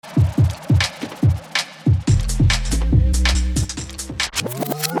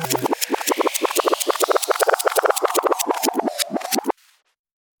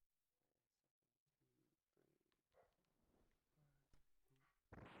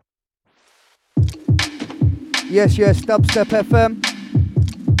Yes, yes, Dubstep FM.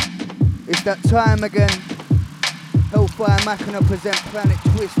 It's that time again. Hellfire Machina present Planet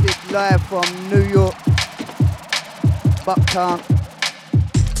Twisted live from New York, Bucktown.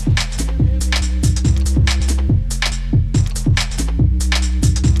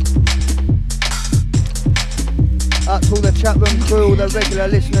 Up to all the chat room crew, all the regular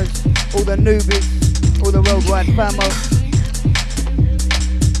listeners, all the newbies, all the worldwide famo.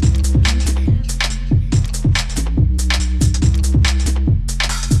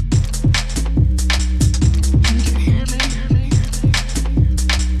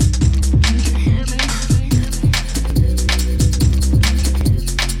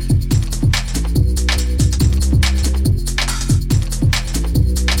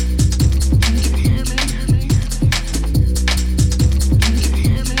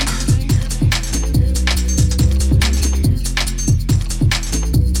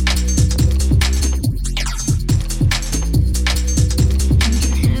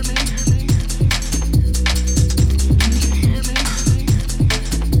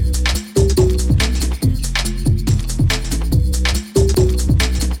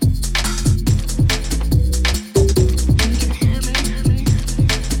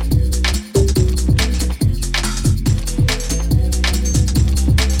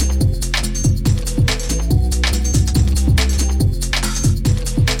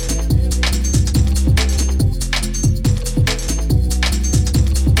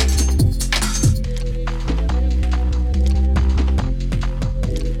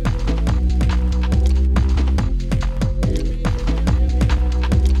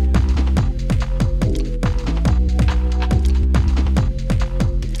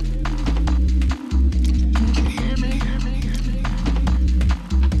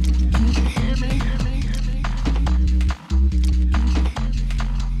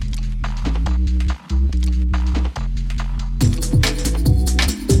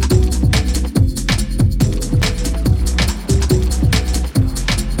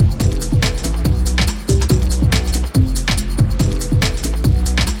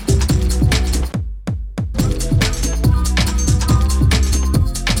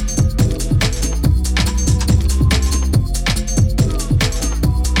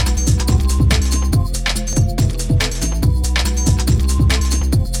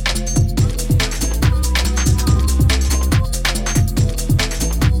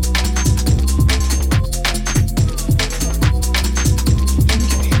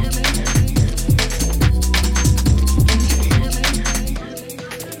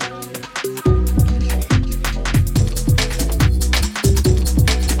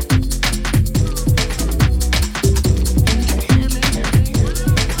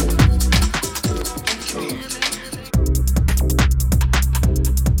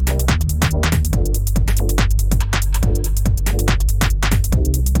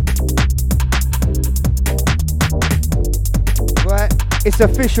 It's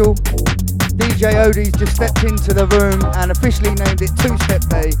official. DJ Odie's just stepped into the room and officially named it Two Step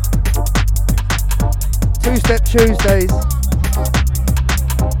Day. Two Step Tuesdays.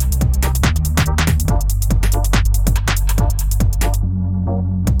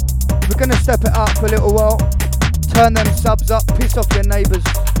 We're gonna step it up for a little while. Turn them subs up, piss off your neighbours.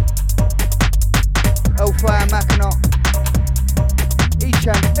 Hellfire Machina. Each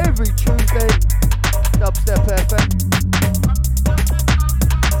and every Tuesday. Dubstep FM.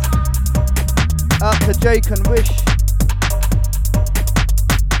 Up to Jake and Wish.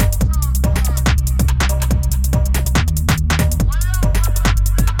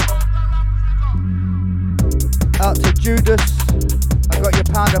 Out to Judas. I got your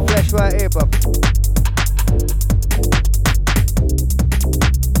pound of flesh right here, bub.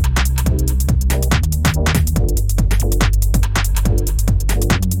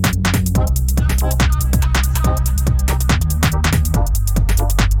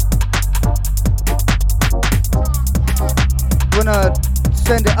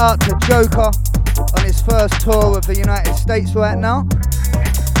 Send it out to Joker on his first tour of the United States right now.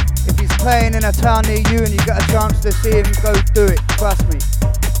 If he's playing in a town near you and you get a chance to see him, go do it, trust me.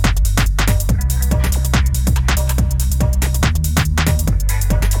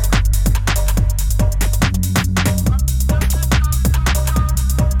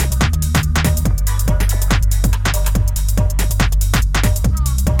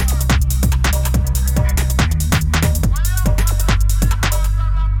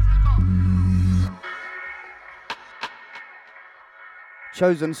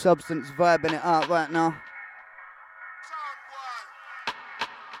 Chosen Substance vibing it out right now.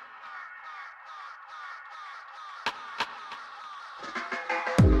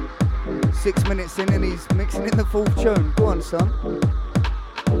 6 minutes in and he's mixing in the fourth tune. Go on, son.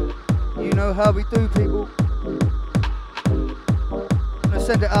 You know how we do, people. I'm gonna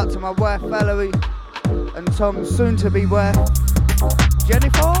send it out to my wife Valerie and Tom's soon-to-be wife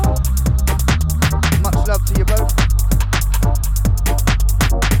Jennifer. Much love to you both.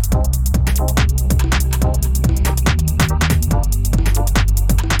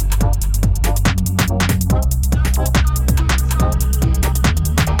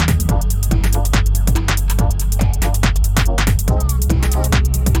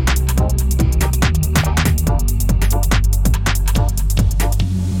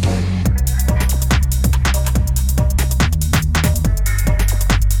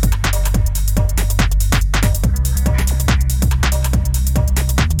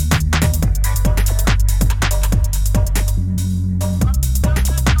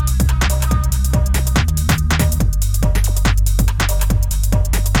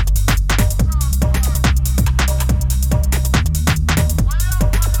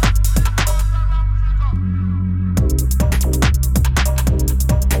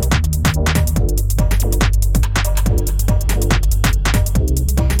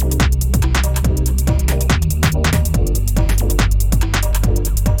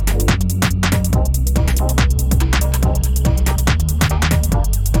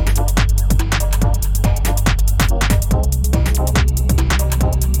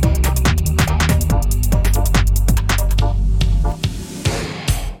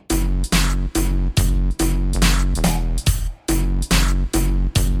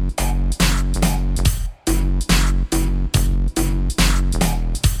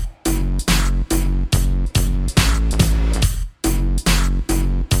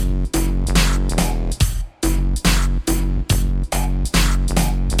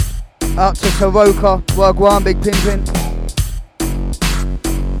 Out to Soroka, Wagwan, Big Pimpin'.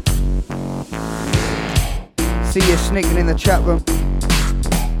 See you sneaking in the chat room.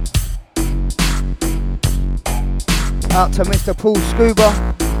 Out to Mr. Paul Scuba.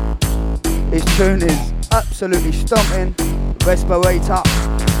 His tune is absolutely stomping. Respirator.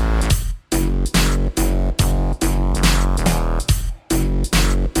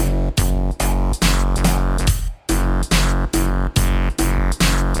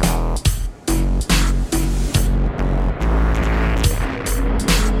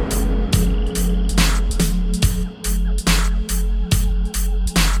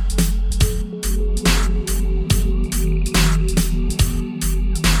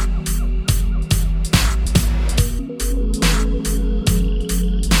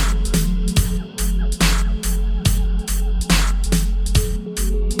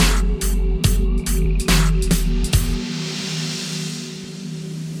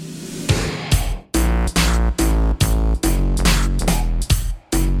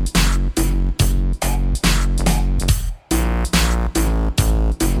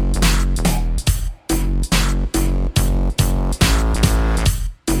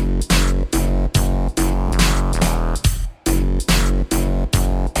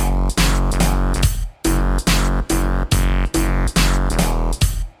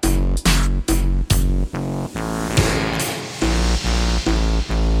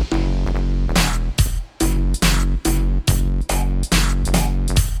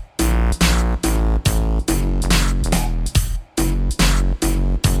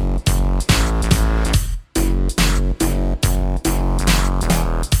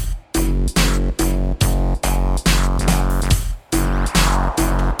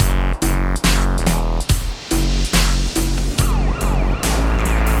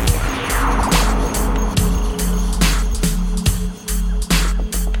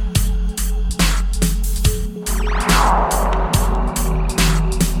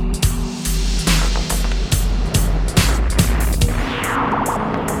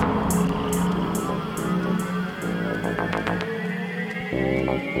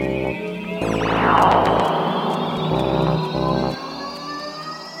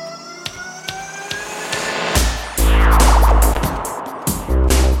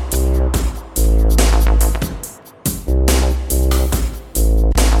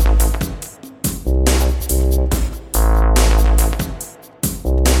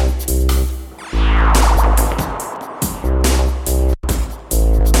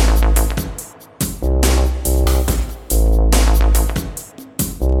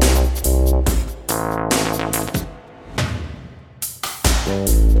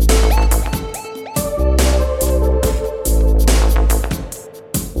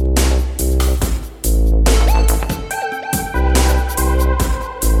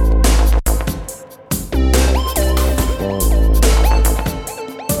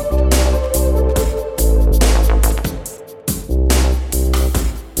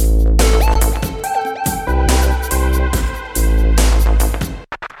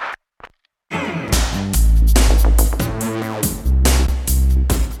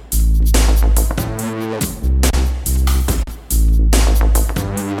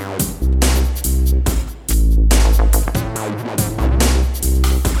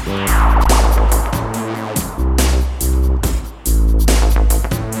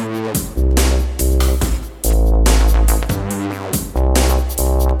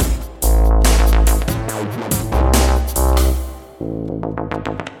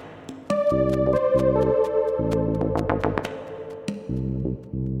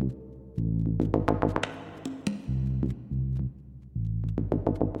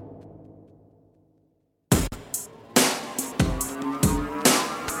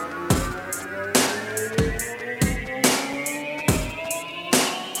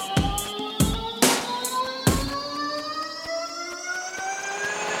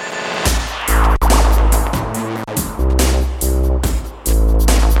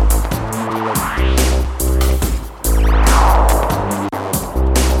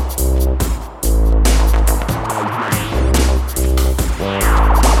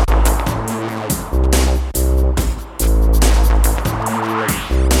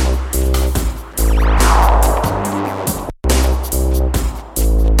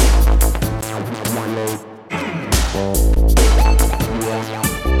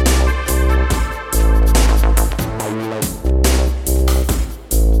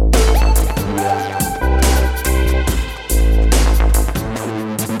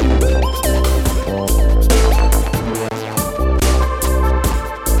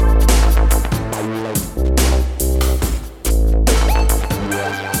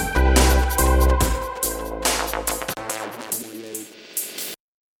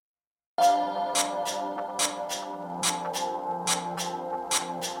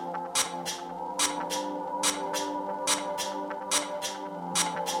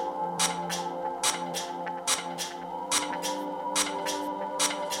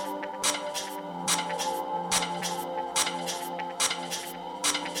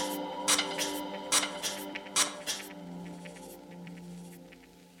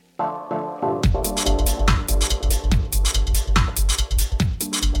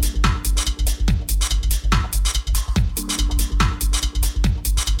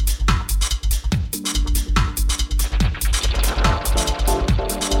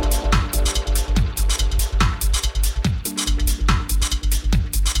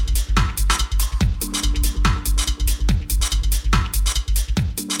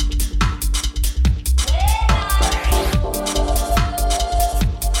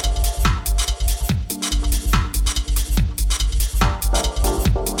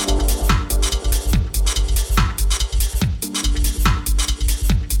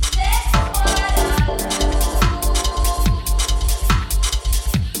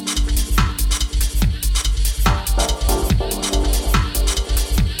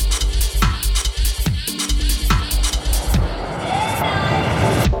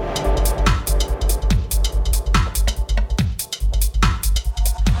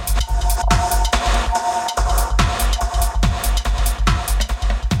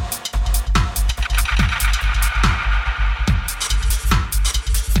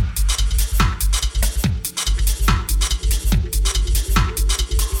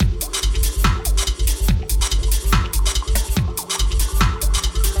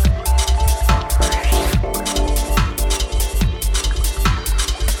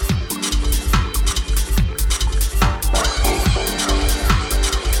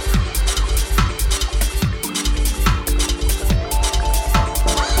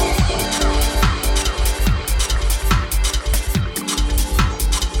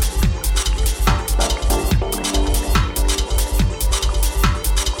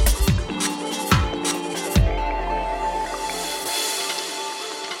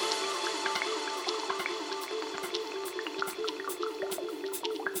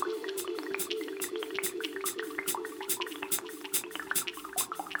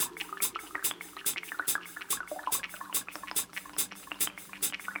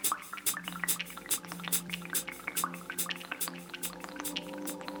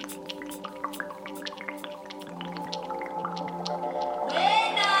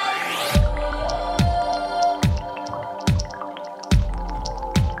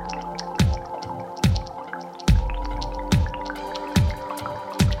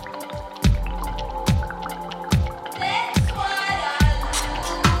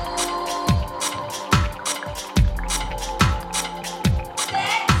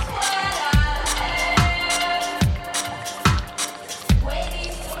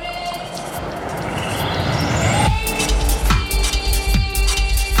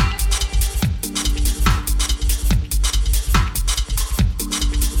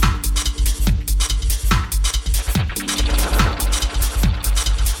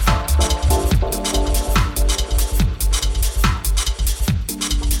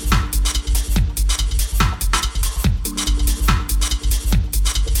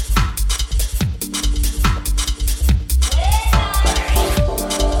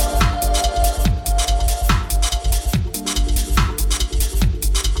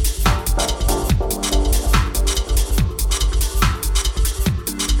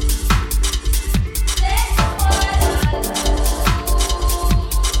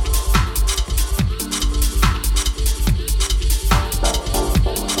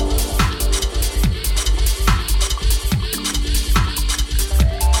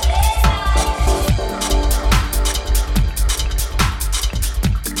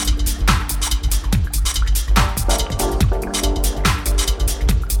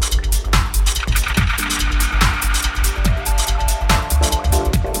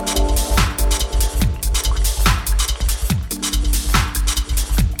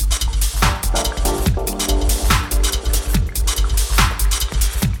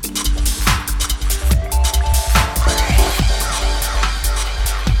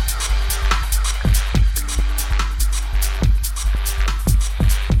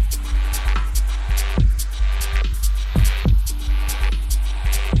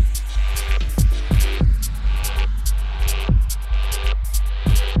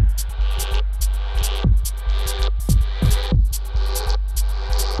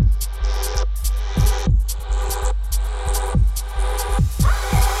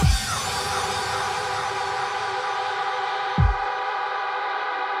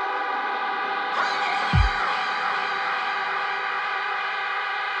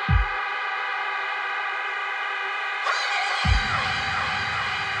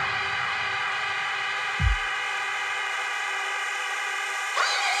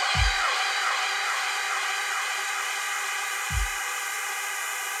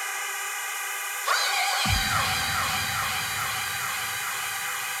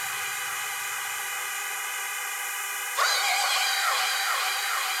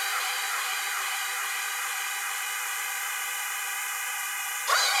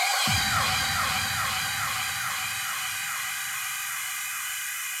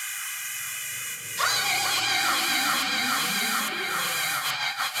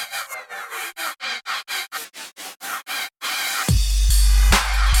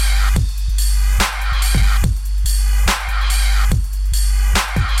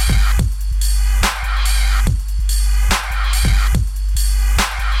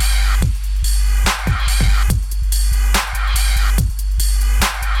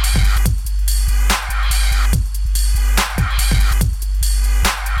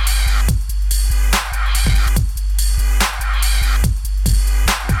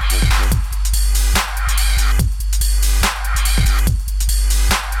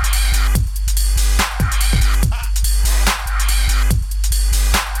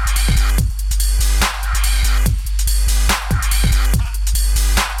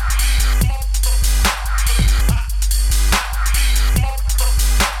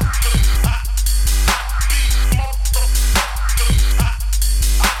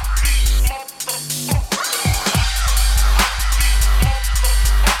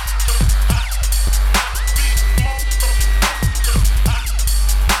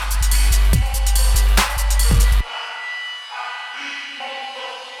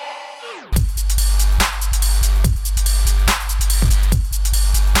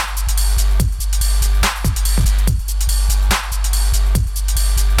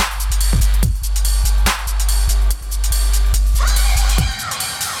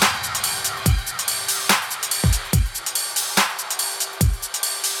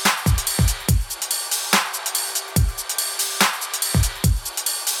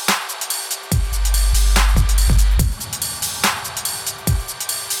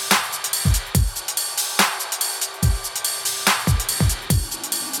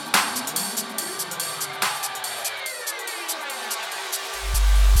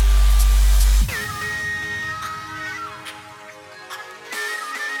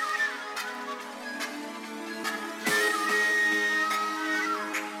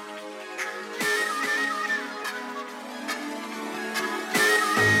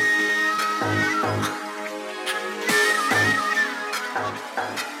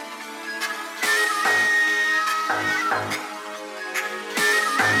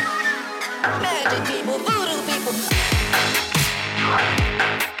 Magic people, voodoo people.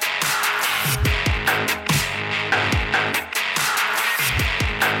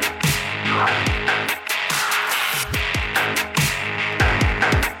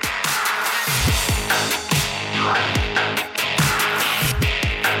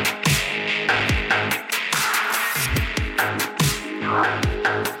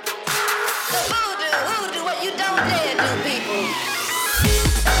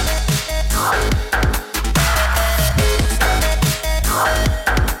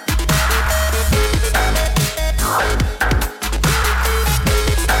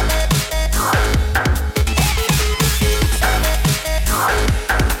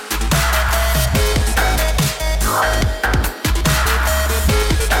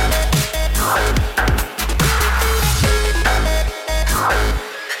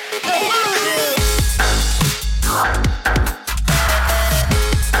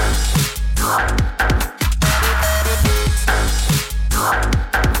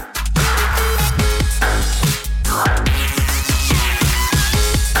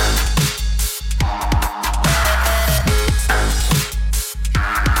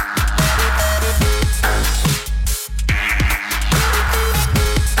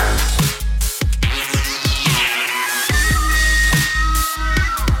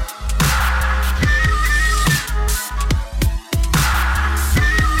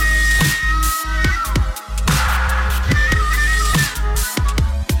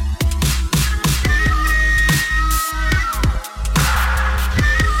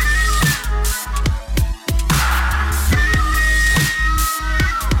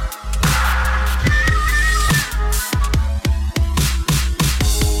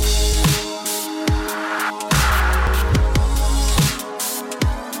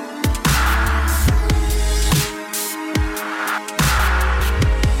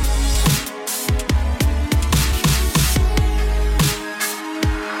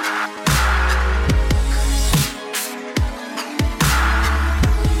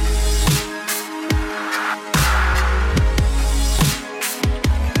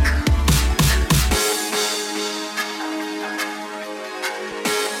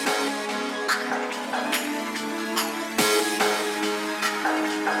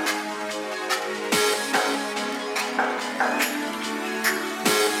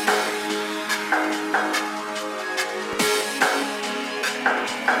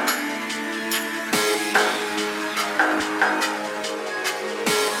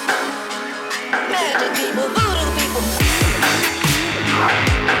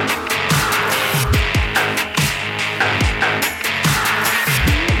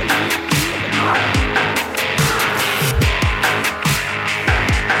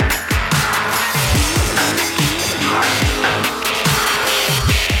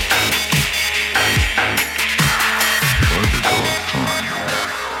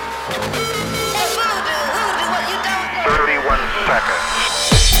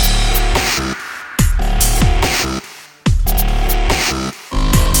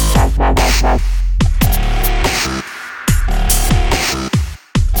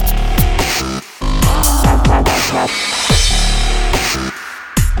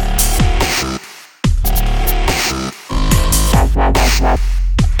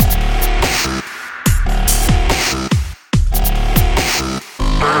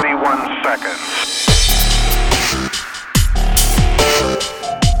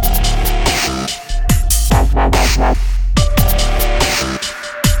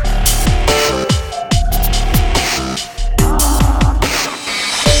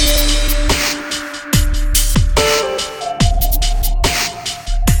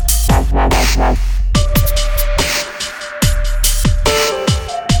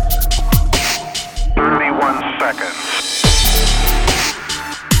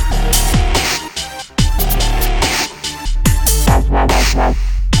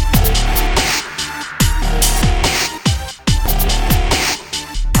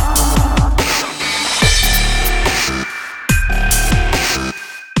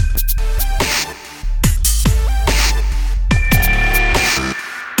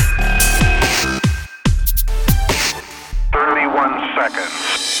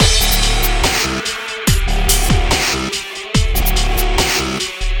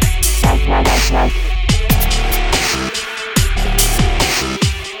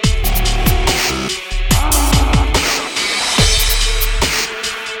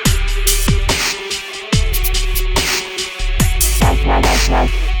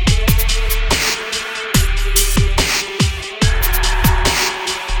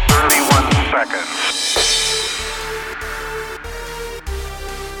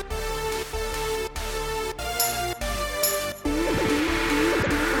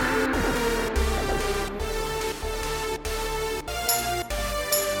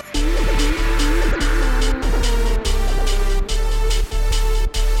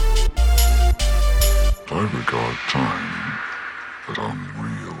 I regard time as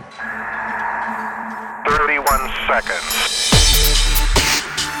unreal. 31 seconds.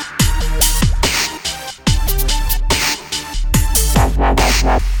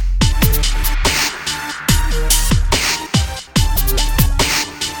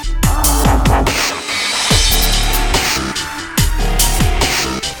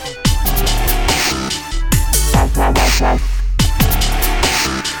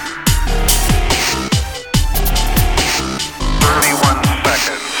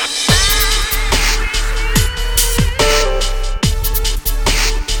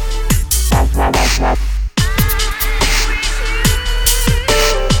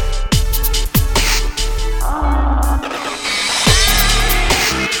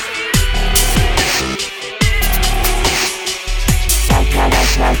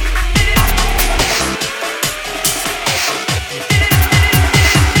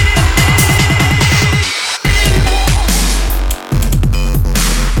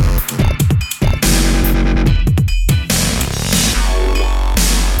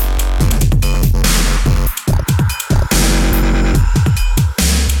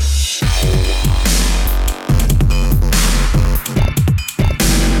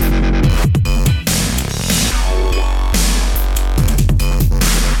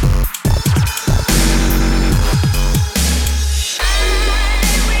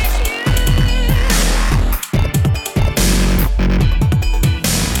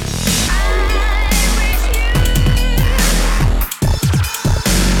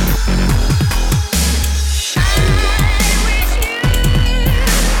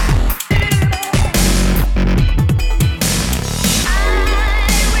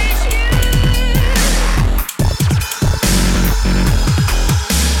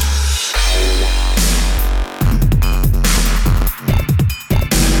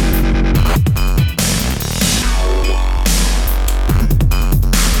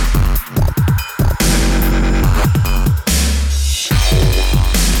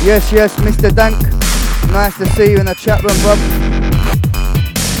 Yes, Mr. Dank. Nice to see you in the chat room, Bob.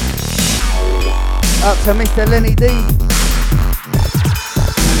 Up to Mr. Lenny D.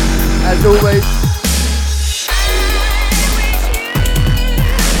 As always.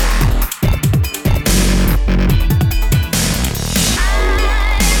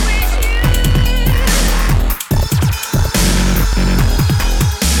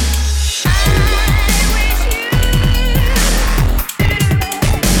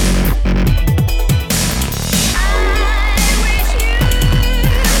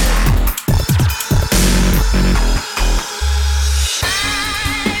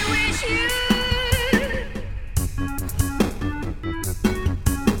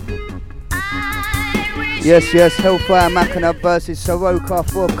 Yes, Hellfire Mackinac versus Soroka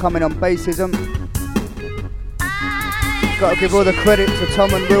forthcoming on Bassism. Gotta give all the credit to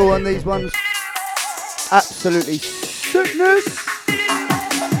Tom and Will on these ones. Absolutely sickness.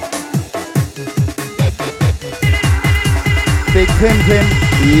 Big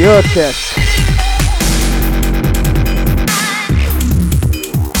Pimpin', your chest.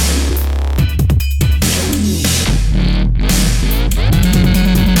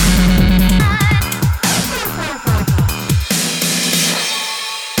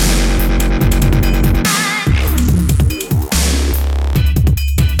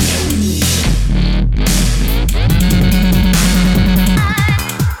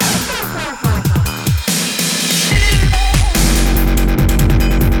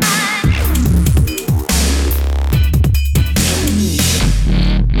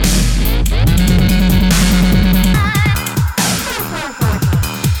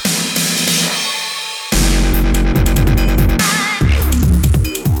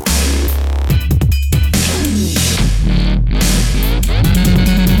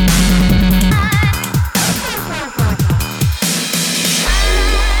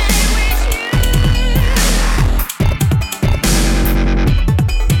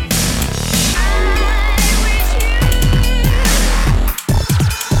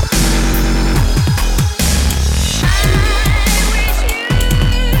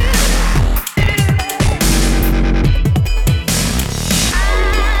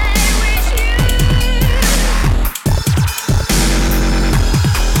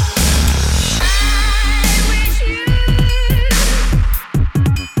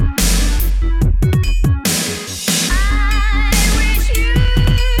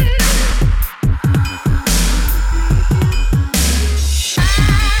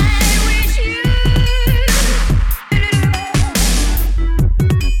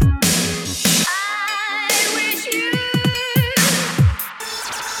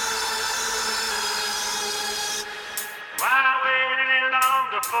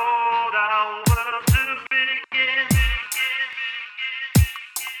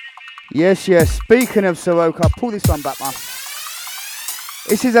 Yes, yes. Speaking of Soroka, pull this one back, man.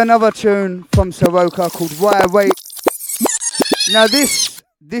 This is another tune from Soroka called Why I Wait. Now this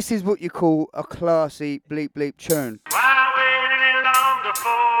is what you call a classy bleep bleep tune.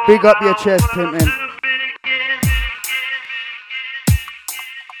 Big up your chest, pimpin'.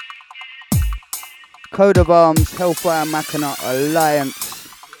 Code of Arms, Hellfire Mackinac Alliance.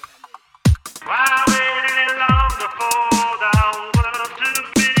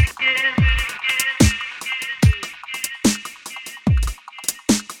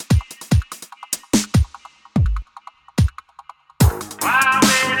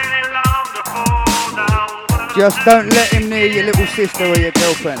 Just don't let him near your little sister or your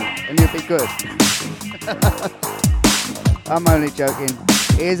girlfriend, and you'll be good. I'm only joking.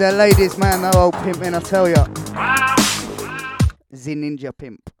 He's a ladies' man, no old pimpin', I tell ya. The ninja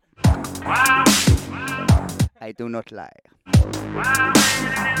pimp. I do not lie.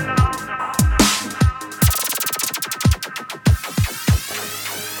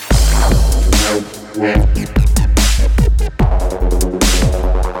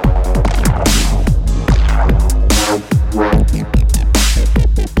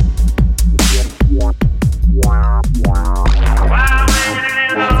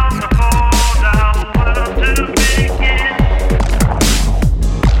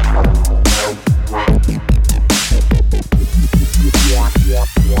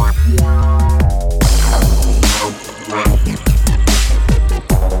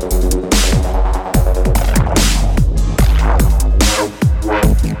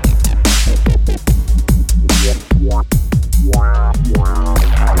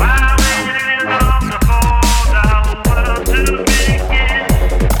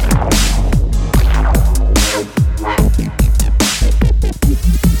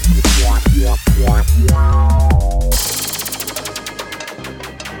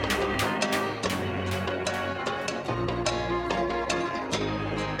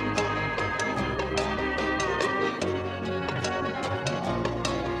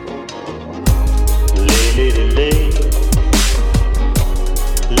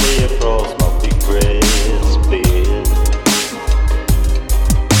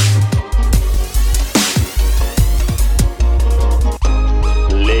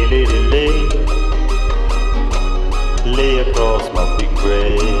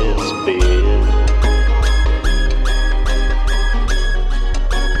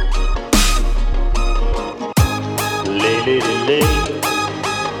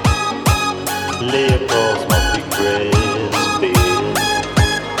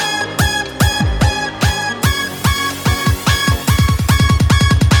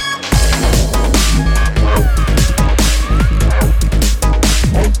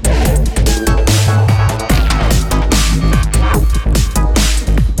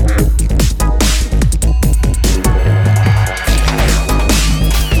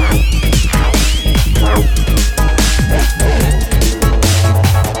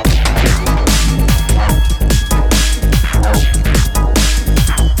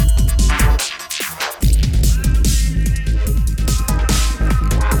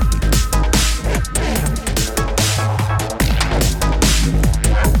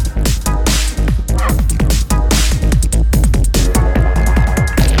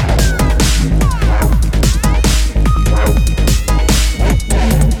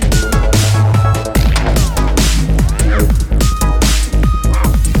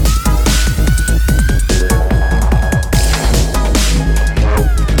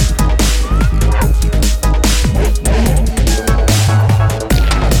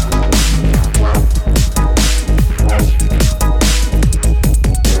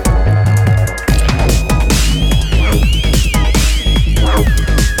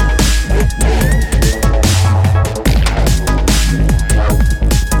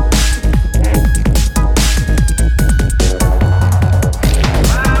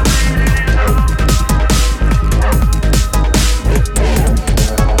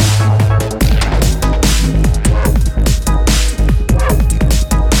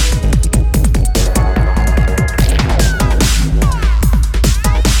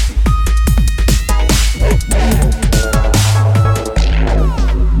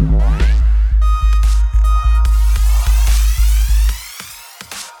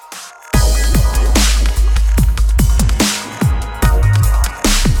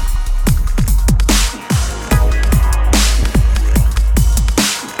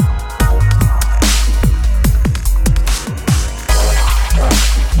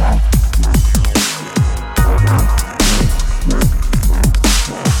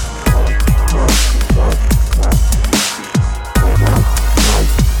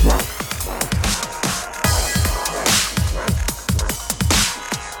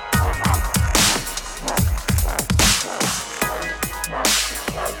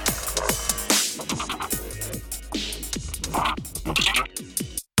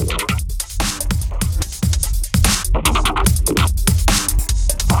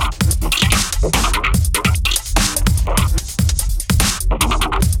 Little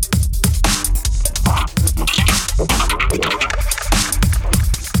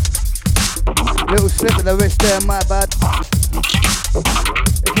slip of the wrist there, my bad.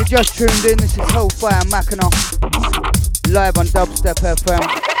 If you just tuned in, this is Hellfire Mackinac, live on Dubstep FM.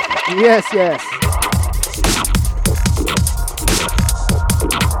 Yes, yes.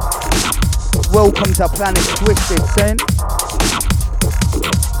 Welcome to Planet Twisted, son.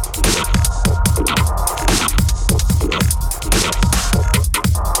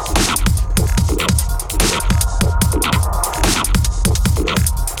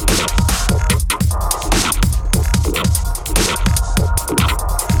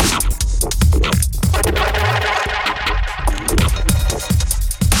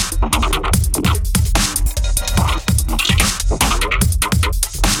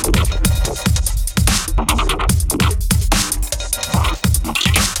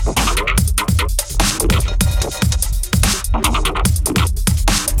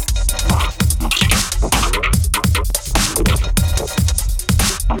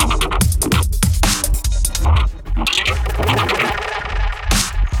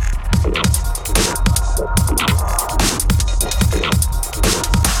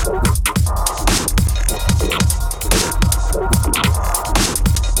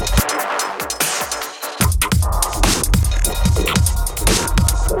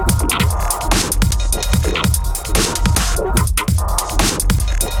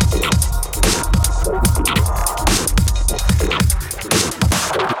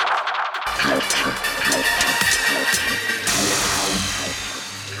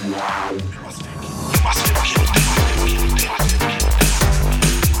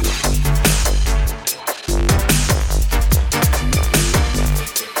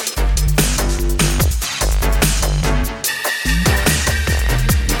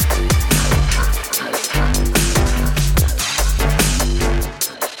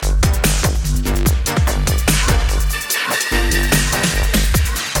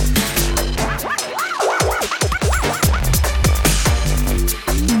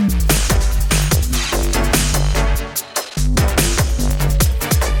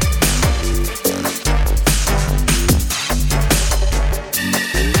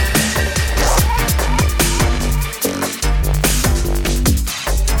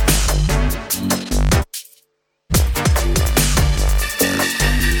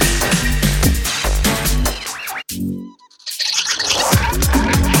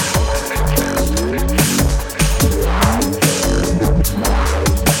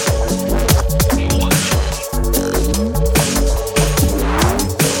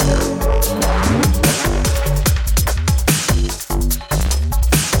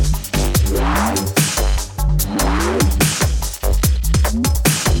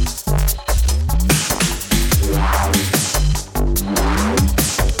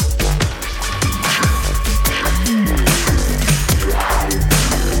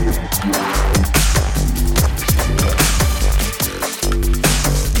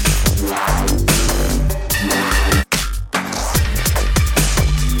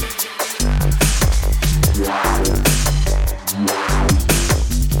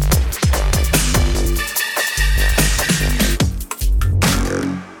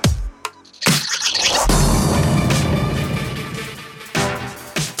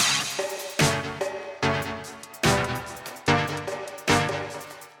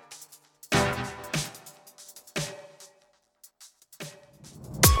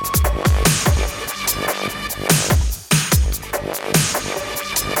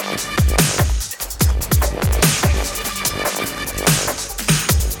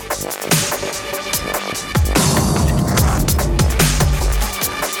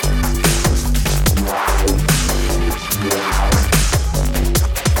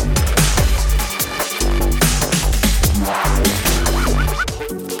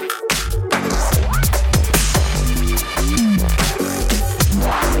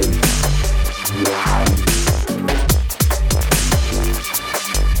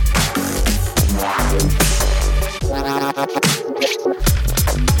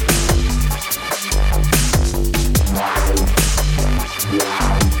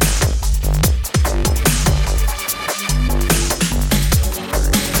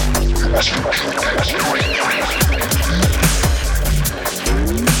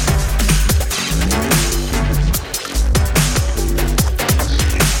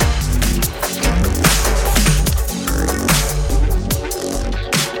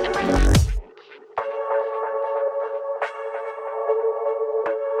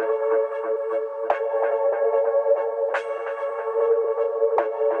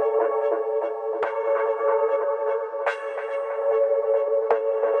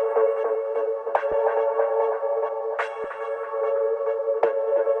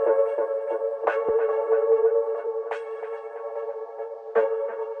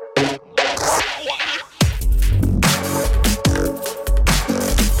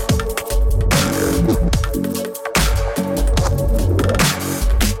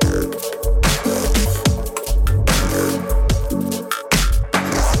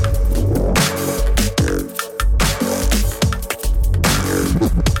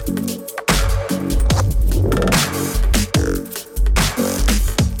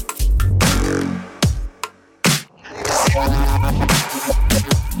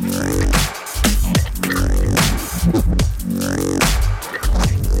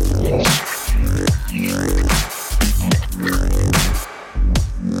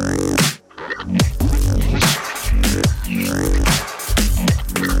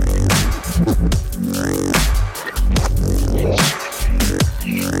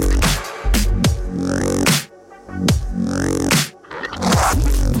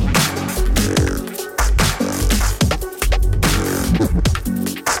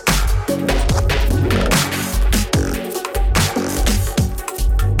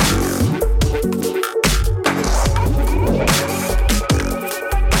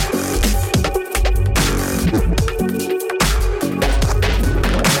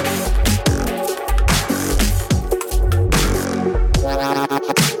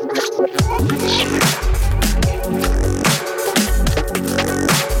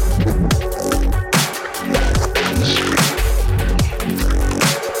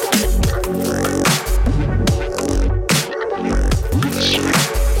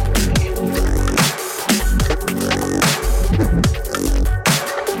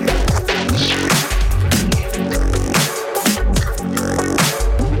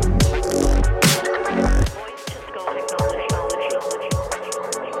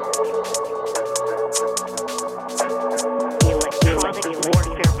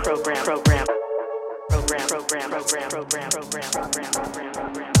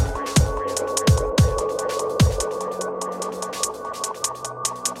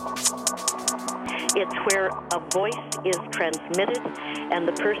 where a voice is transmitted and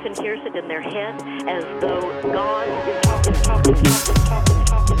the person hears it in their head as though God is talking.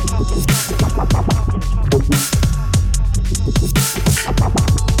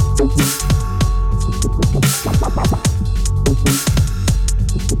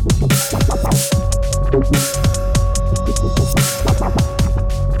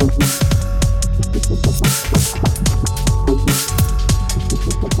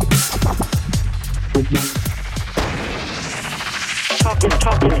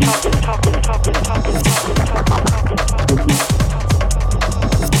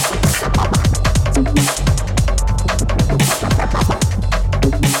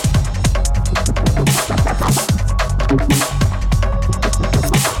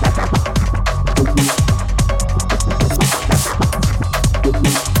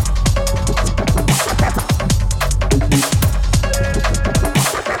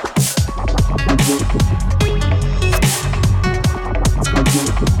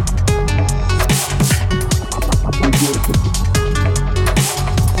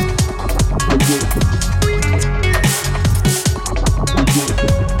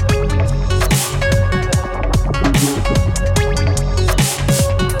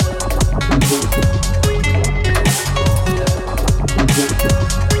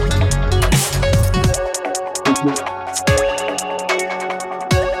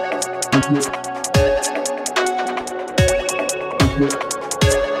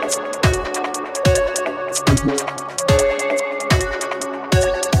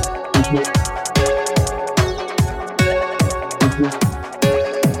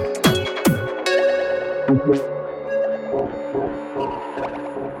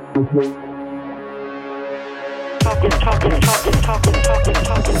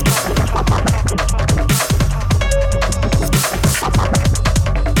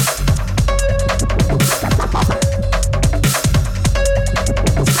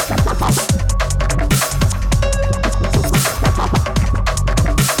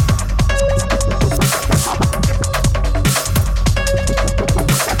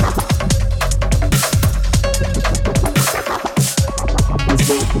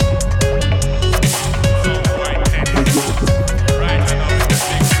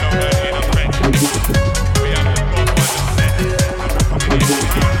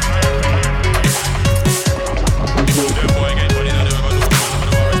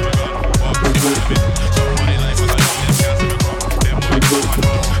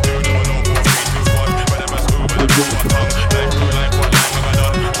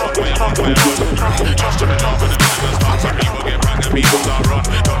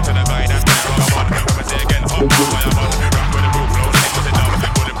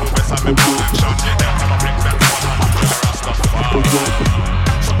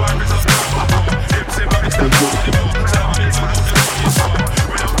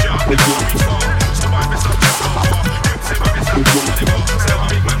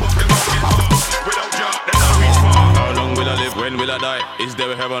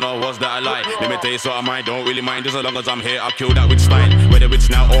 Just as long as I'm here, I'll kill that with style. Whether it's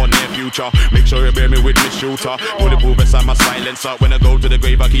now or near future, make sure you bear me with me shooter. Bulletproof beside my silencer. When I go to the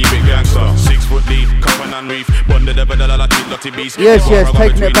grave, I keep it gangster. 6 foot lead, coffin and reef. Bundle the pedal, I keep lotty beast. Yes,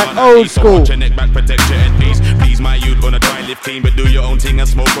 taking it back old school. Watch your neck back, protect your head, please. Please, my youth, gonna try live clean, but do your own thing and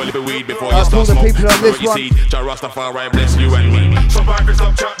smoke a little weed before you start smoke. People on this one. Jah Rastafari bless you and me. Survivors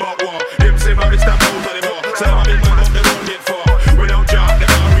stop chat about war. Them say about this time out anymore. Say I'm a big man, they won't get far. Without Jah, they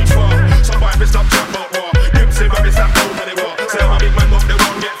can't reach far. Survivors stop chat about war. Say my best stop out anymore. Say I'm a big man, but they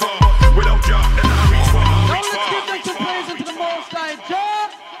won't get far. Without Jah, they can't reach far. Let's give them praise into the Most High Jah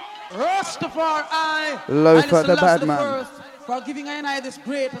Rastafari. Lothar the bad man. For giving I and I this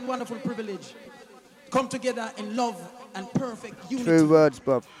great and wonderful privilege. Come together in love and perfect unity. True words,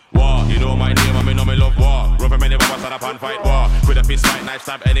 Bob. War, you know my name, I mean, know me love war. Run from any war, stand up and fight war. With a fist fight, knife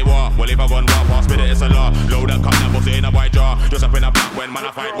stab any war. Well, if I want war, pass me the it's a law. Load that cut, that pussy in a white jaw. Just up in a black when man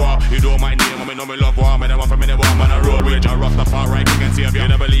I fight war. You know my name, I mean, know me love war. Man, I run from any war, man I roll with Jah Rastafari, king and savior. You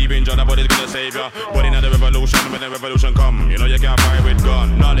never believe in Jah, nobody's gonna save ya. But in the revolution, when the revolution come, you know you can't fight with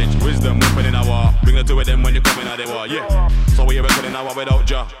gun. Knowledge, wisdom, weapon in a war. Bring the two of them when you come in a the war, yeah. So we reckon in a war without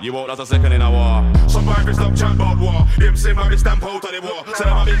Jah. You won't last a second in a war. Survivors stop chat about war. Them say my stamp out of the war. Say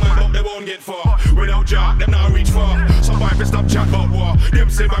I'm a big man, but they won't get far. Without Jah, them not reach far. Survivors stop chat about war. Them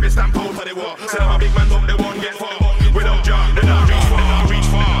say my stamp out of the war. Say I'm a big man, but they won't get far. Without Jah, they not reach far. They not reach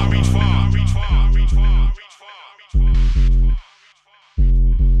far. Reach far. Reach far. Reach far.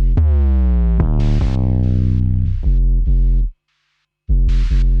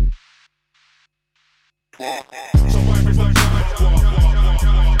 Survivors stop chat about war.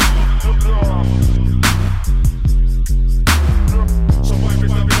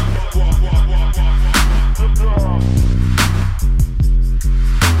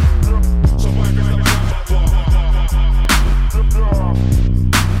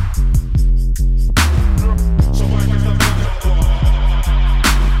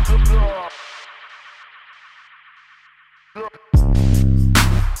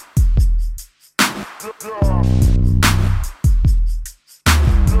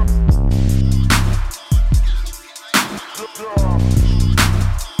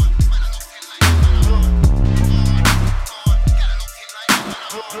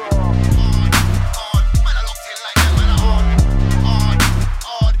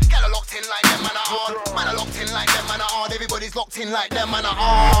 Everybody's locked in like them man are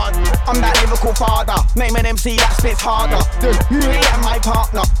hard. I'm that lyrical father, name an MC that spits harder than me and my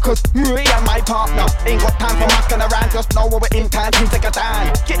partner. Cause me and my partner ain't got time for mucking around. Just know when we're in time to take a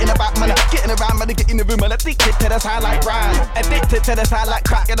stand. Getting about man, getting around man, get in the room and addicted to the sound like brand. Addicted to the sound like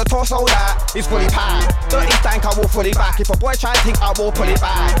crack in the torso that is fully packed. Dirty stank I will fully back. If a boy try to think I will pull it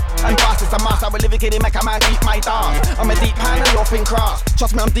back. And fast is a must, I will live it in make a man eat my dance. I'm a deep hand and you're thin cross.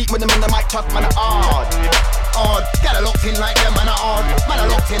 Trust me I'm deep with them in the mic, trust man hard. Hard, get a locked in like them man are hard. Man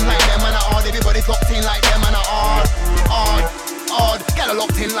are locked in like them man are hard. Everybody's locked in like them man are hard. Hard, hard, get a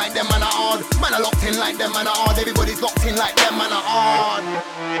locked in like them man are hard. Man are locked in like them man are hard. Everybody's locked in like them man are hard.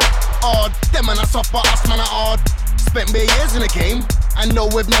 Hard, them man are soft but us man are hard. Spent bare years in the game and know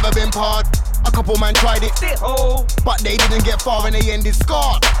we've never been part. A couple man tried it, but they didn't get far and they ended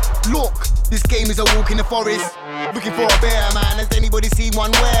scarred. Look, this game is a walk in the forest, looking for a bear, man. Has anybody seen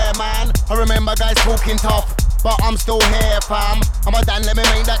one where, man? I remember guys talking tough, but I'm still here, fam. I'm a Dan, let me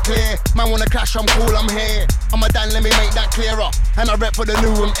make that clear. Man wanna clash, I'm cool, I'm here. I'm a Dan, let me make that clearer. And I rep for the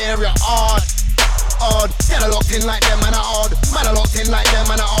new room area. Hard, hard, get a locked in like them, man are hard. Man are locked in like them,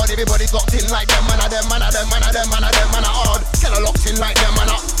 man are hard. Everybody's locked in like them, man are them, man are them, man are them, man are them, man are hard. Get a locked in like them, man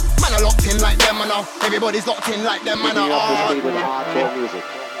are. Man are locked in like them, man are. Everybody's locked in like them, man are hard. With hardcore music.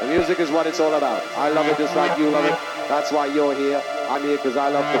 The music is what it's all about. I love it just like you love it. That's why you're here. I'm here because I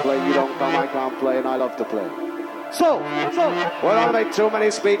love to play. You don't come, I can't play, and I love to play. So, we don't make too many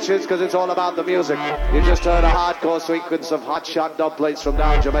speeches because it's all about the music. You just heard a hardcore sequence of hot shot dub plates from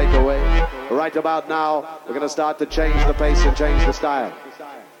down Jamaica way. Right about now, we're going to start to change the pace and change the style.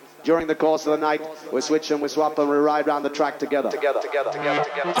 During the course of the night, we switch and we swap and we ride round the track together.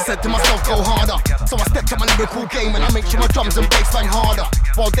 I said to myself, go harder. So I stepped up my lyrical game and I make sure my drums and bass bang harder.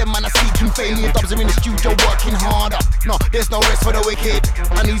 While them man are seeking fame, me and Dubs are in the studio working harder. No, there's no rest for the wicked.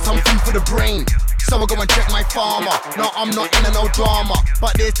 I need some food for the brain. So I go and check my farmer. No, I'm not in no drama,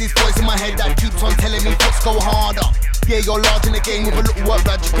 but there's this voice in my head that keeps on telling me let's go harder. Yeah, you're large in the game with a little work,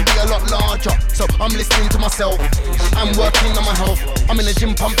 lad, you could be a lot larger. So I'm listening to myself, I'm working on my health. I'm in the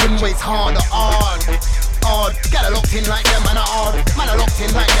gym pumping weights harder, hard, hard. Get a locked in like them, man are hard. Man are locked in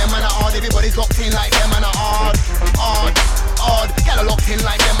like them, man are hard. Everybody's locked in like them, man are hard, hard, hard. Get a locked in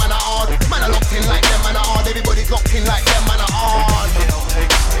like them, man are hard. Man are locked in like them, man are hard. Everybody's locked in like them, man are hard,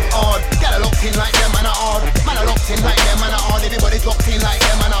 hard. Get a locked in like them, man are hard. Man are locked in like them, man are hard. Everybody's locked in like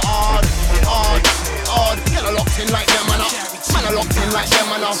them, man are hard, hard, hard. Get a locked in like them, man are. Man are locked in like them,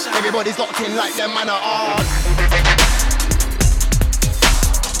 man are. Everybody's locked in like them, man are hard.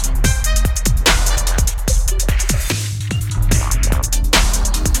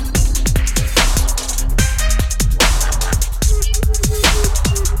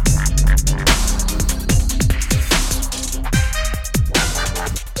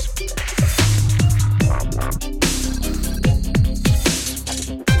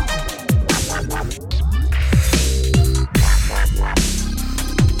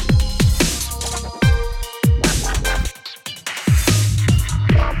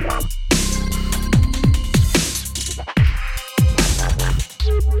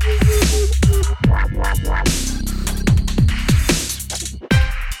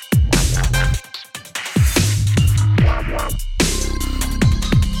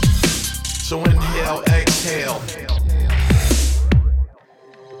 So inhale, exhale.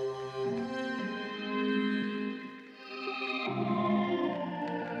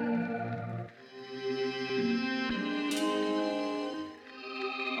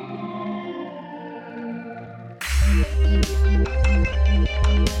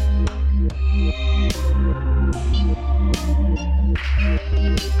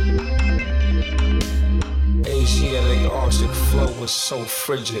 Asiatic Arctic flow was so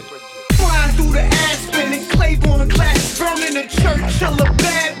frigid. Flying through the Aspen and Claiborne class, burning the church, tell a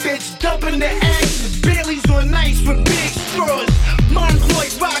bad bitch, dumping the ashes. Bailey's on ice with big straws. Monroy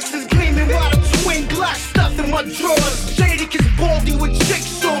boxes gleaming while the twin Glock stuffed in my drawers. Jadek is baldy with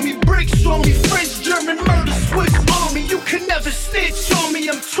chicks on me, bricks on me, French, German murder, Swiss army. You can never snitch on me,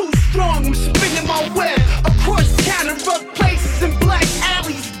 I'm too strong. I'm spinning my web across town and rough places and black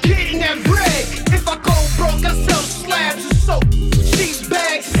alleys, getting that bread. If I go broke, I sell slabs of soap, cheap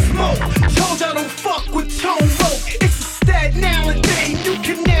bags of smoke. Told I don't fuck with tone rope. It's a stat now and then. You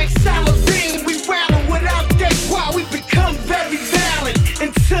connect Saladin. We rattle without that while we become very valid.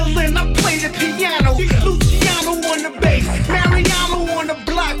 Until then, I play the piano. Luciano on the bass, Mariano on the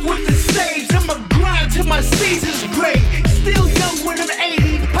block with the sage. I'ma grind till my season's great. Still young when I'm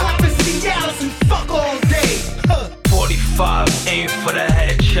 80, poppin' Cialis and fuck all day. 45, aim for the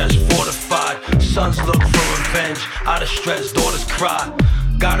headshot. chest fortified. Sons look for revenge, out of stress, daughters cry.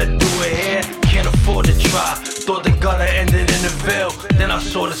 Gotta do it here, can't afford to try. Thought the gutter ended in the veil, then I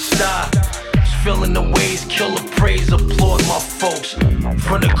saw the sty. Feeling the ways, kill the praise, applaud my folks.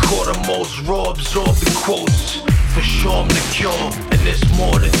 From the quarter most raw, absorb the quotes. For sure I'm the cure, and there's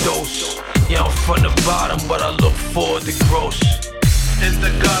more to dose. Yeah, I'm from the bottom, but I look forward to gross. In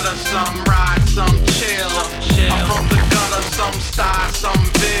the gutter, some ride, some chill. I'm from the gutter, some style, some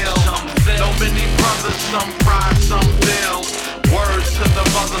bill. So many brothers, some pride, some bill. Words to the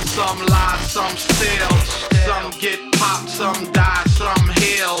mother, some lie, some steal. Some get popped, some die, some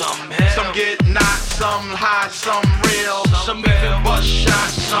heal. Some get knocked, some high, some real. Some even bust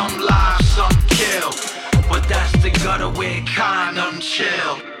shots, some lie, some kill. But that's the gutter where kind of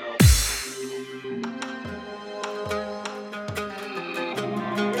chill.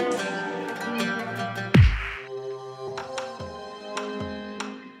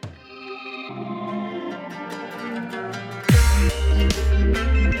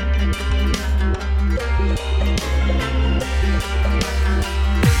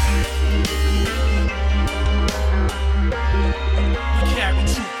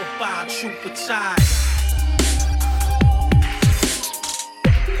 Trooper tie.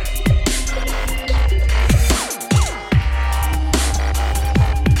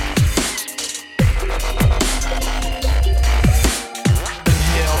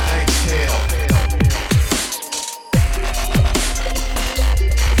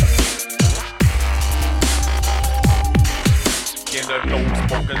 In the no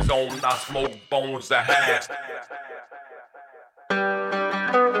smoking zone, I smoke bones to have.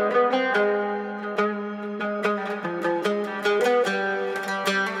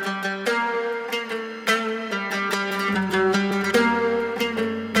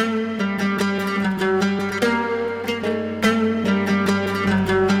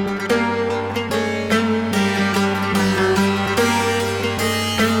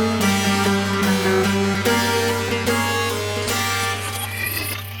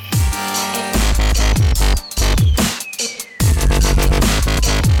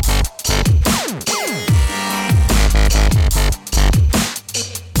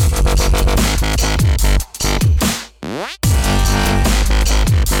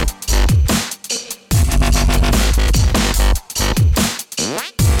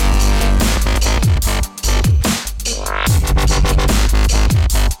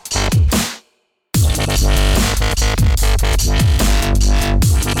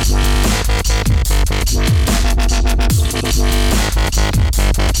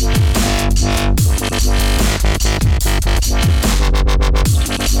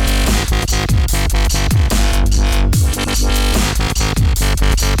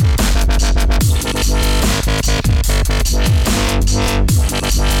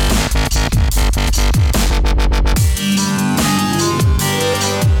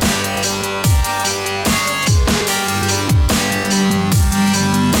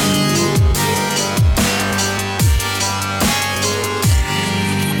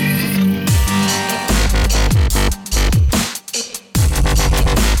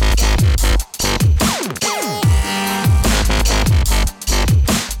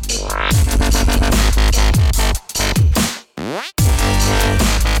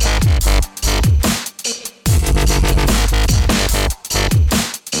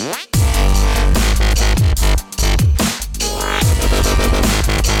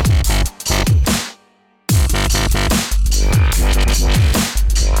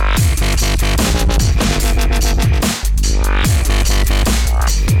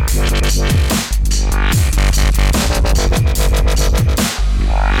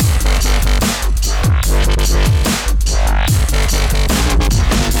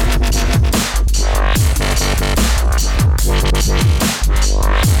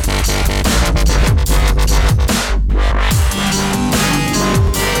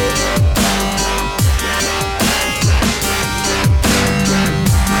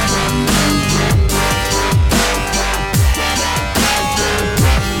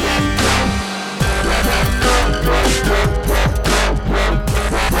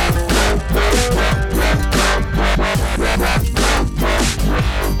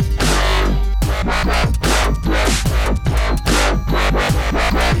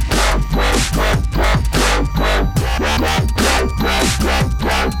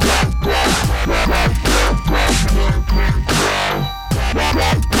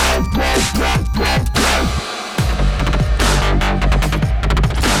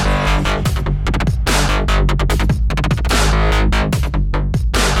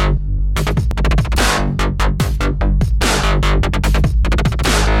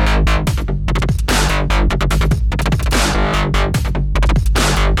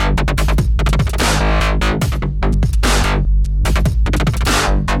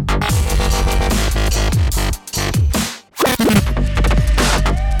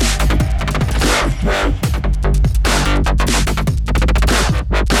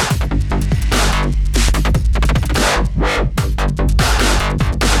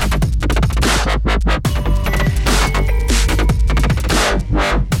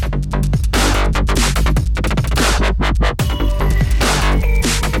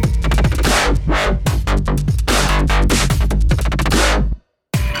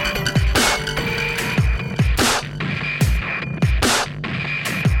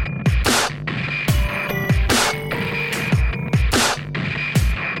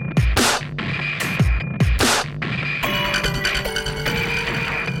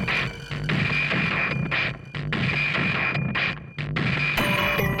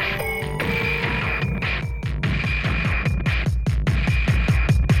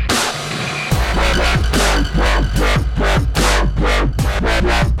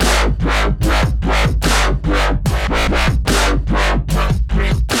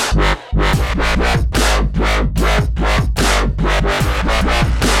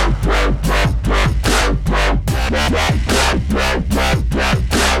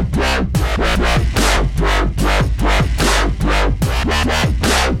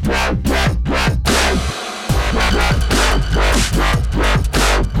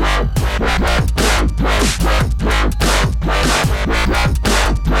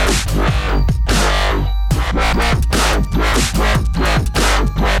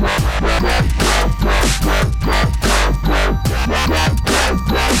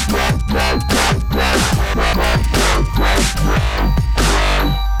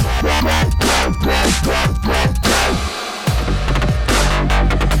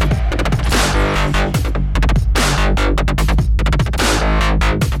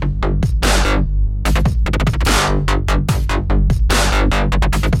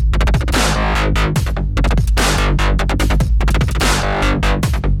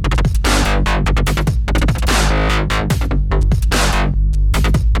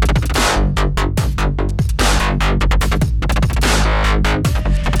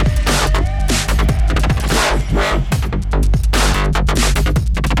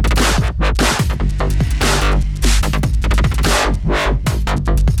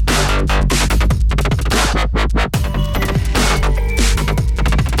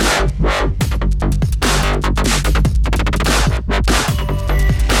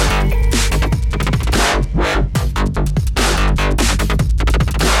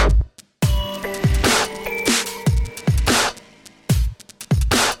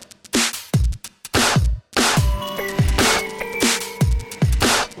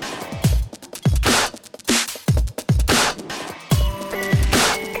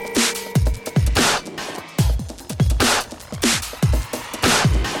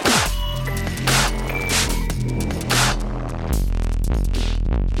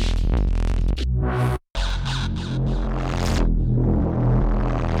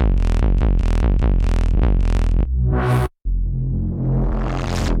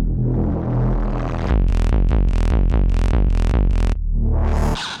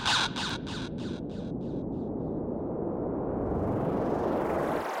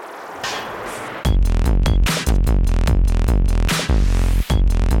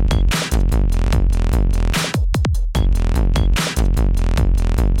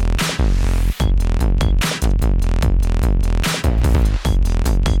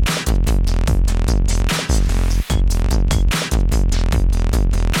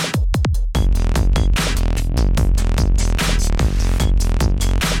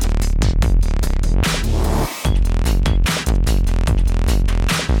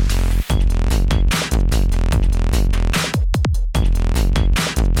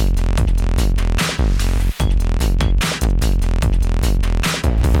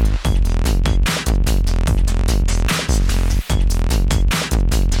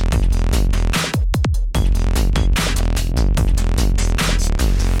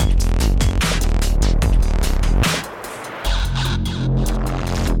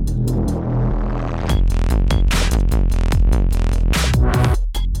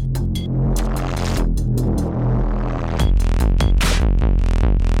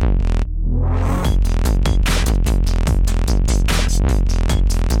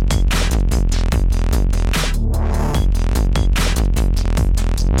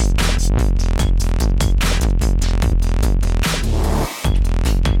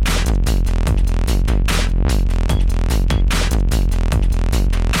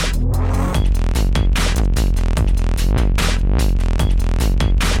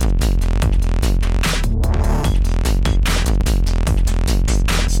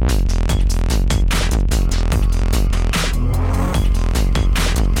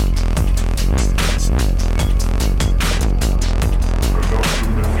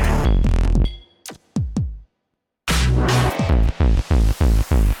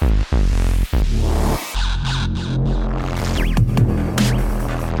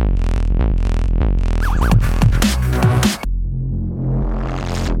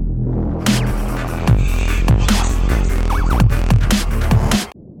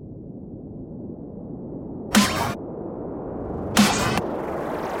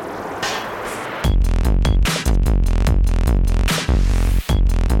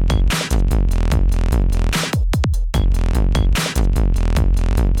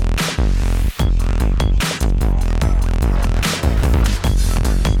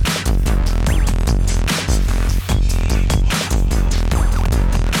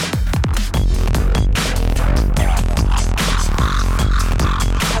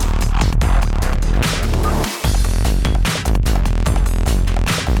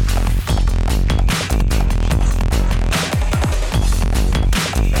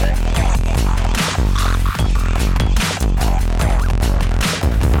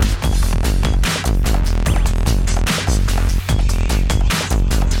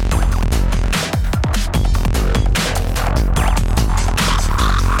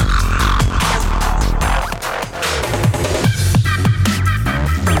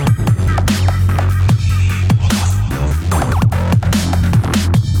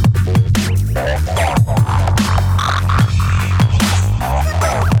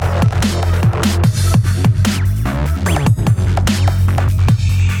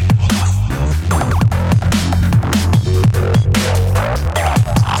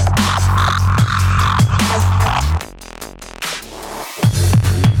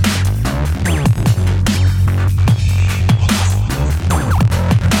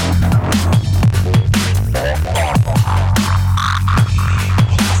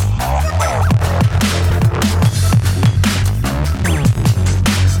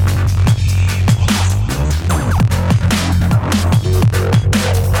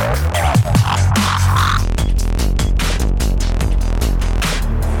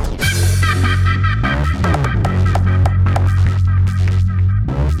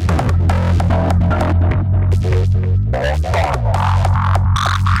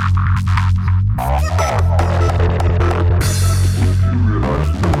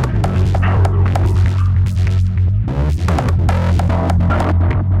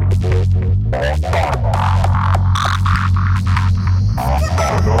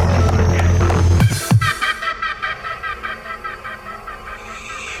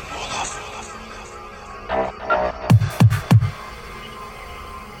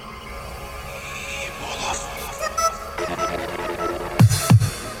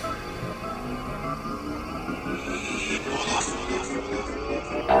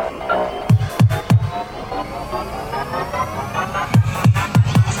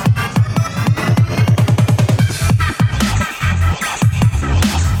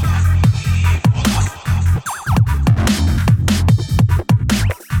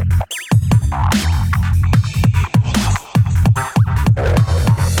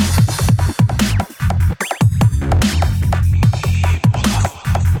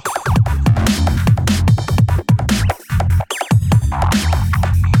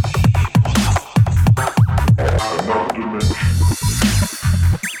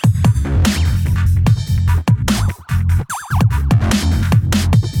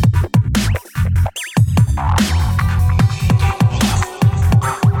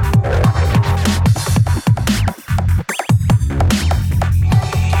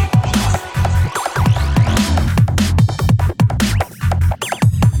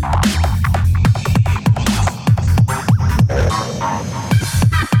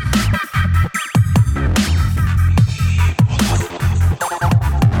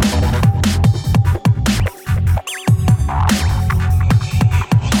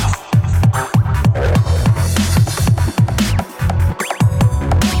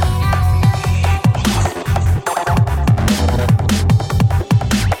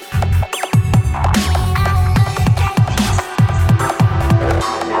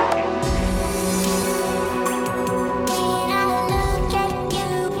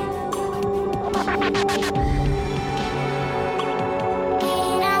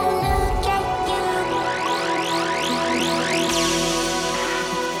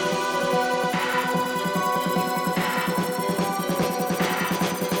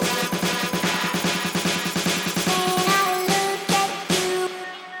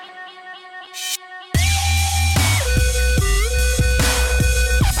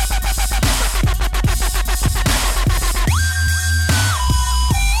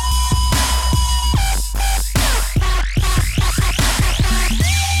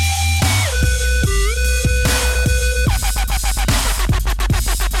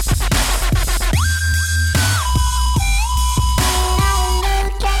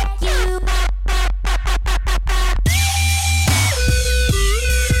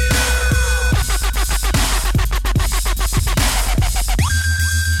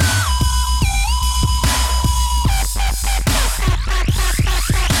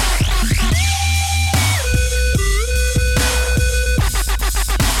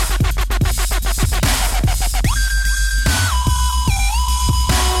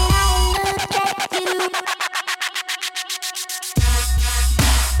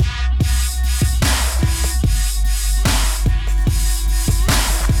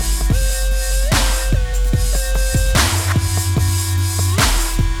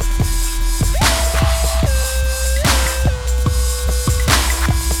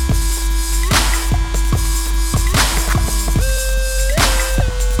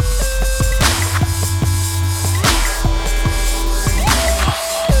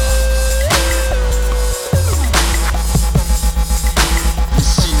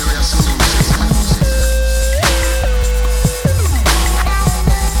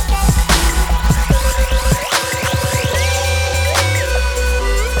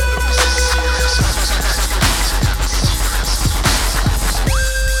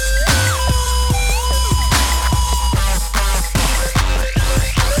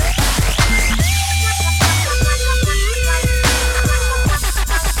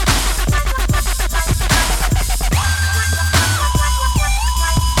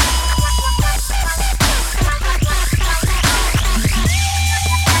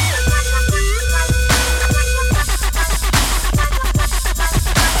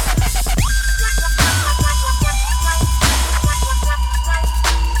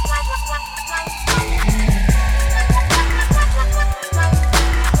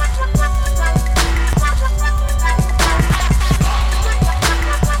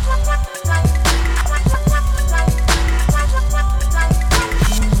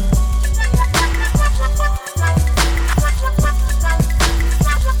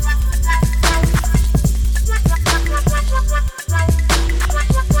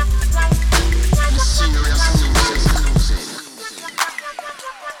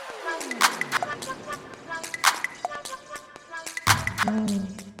 This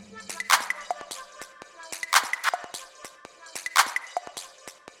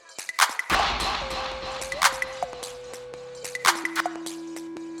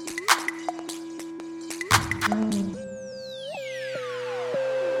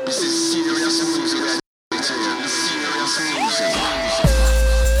is serious music. Serious music.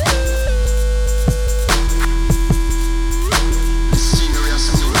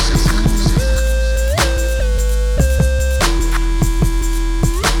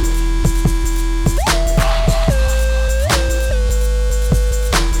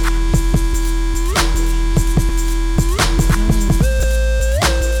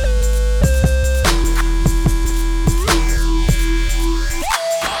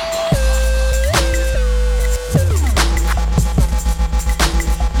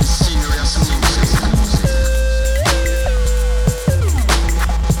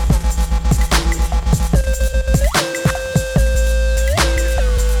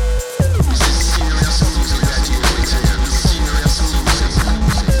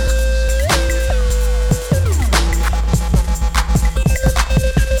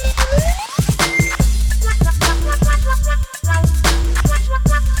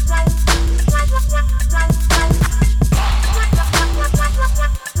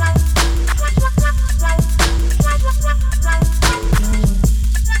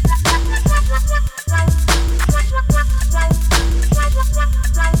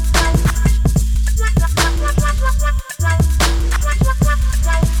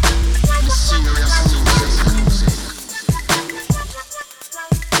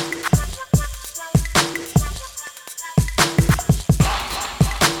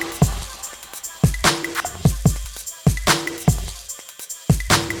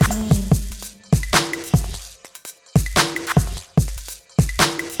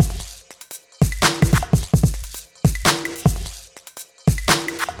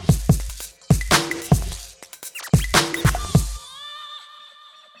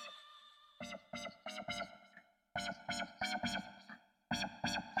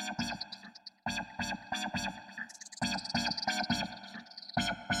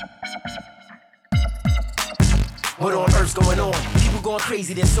 What on earth's going on? People going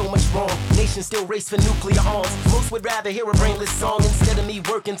crazy, there's so much wrong. Nations still race for nuclear arms. Most would rather hear a brainless song instead of me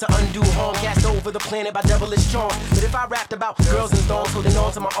working to undo harm. Cast over the planet by devilish charm. But if I rapped about girls and thongs holding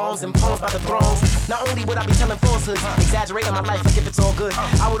on to my arms and palms by the throngs, not only would I be telling falsehoods, exaggerating my life like if it's all good,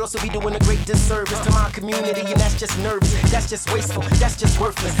 I would also be doing a great disservice to my community, and that's just nervous, that's just wasteful, that's just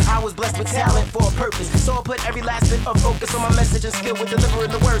worthless. I was blessed with talent for a purpose, so I put every last bit of focus on my message and skill with delivering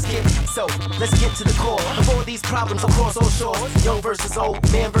the words, kid. So let's get to the core of all these problems across all shores. Young versus old,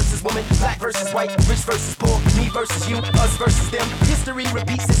 man versus woman, black versus white, rich versus poor, me versus you, us versus them. History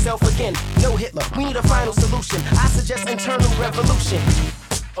repeats itself again. No Hitler, we need a final solution. I suggest internal revolution.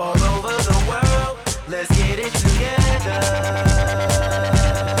 All over the world, let's get it together.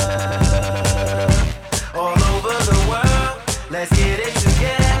 All over the world, let's get it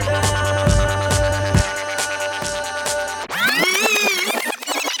together.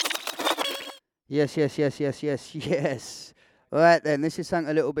 Yes. Alright then, this is something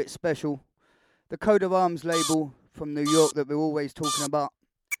a little bit special. The Coat of Arms label from New York that we're always talking about.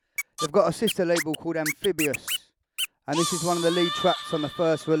 They've got a sister label called Amphibious. And this is one of the lead tracks on the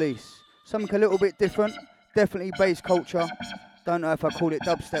first release. Something a little bit different. Definitely bass culture. Don't know if I call it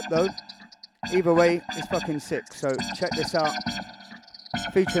dubstep though. Either way, it's fucking sick. So check this out.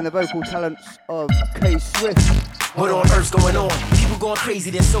 Featuring the vocal talents of K Swift. What on earth's going on? People going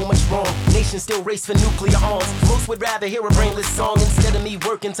crazy, there's so much wrong. Nations still race for nuclear arms. Most would rather hear a brainless song instead of me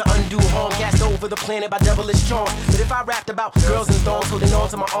working to undo harm. Cast over the planet by devilish charm. But if I rapped about girls and thongs holding on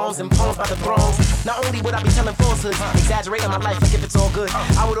to my arms and palms by the throngs, not only would I be telling falsehoods, exaggerating my life like if it's all good,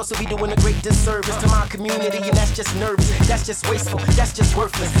 I would also be doing a great disservice to my community, and that's just nervous, that's just wasteful, that's just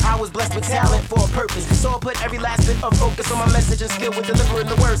worthless. I was blessed with talent for a purpose, so I put every last bit of focus on my message and skill with delivering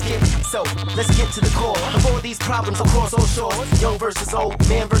the words, kid. So let's get to the core of all these problems across all shores. Young versus old,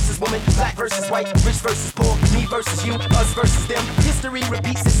 man versus woman, black versus white, rich versus poor, me versus you, us versus them. History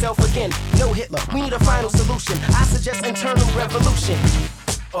repeats itself again. No Hitler, we need a final solution. I suggest internal revolution.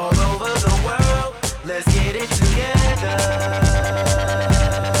 All over the world, let's get it together.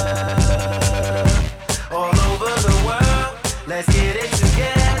 All over the world, let's get it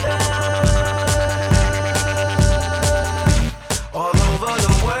together. All over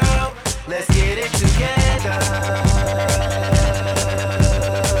the world, let's get it together.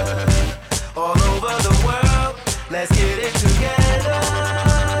 All over the world, let's get it together.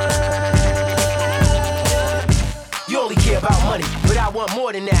 You only care about money, but I want more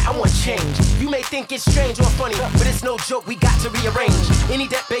more than that, I want change. You may think it's strange or funny, but it's no joke, we got to rearrange. Any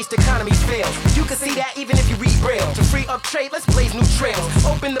debt-based economy fails. You can see that even if you read Braille. To free up trade, let's blaze new trails.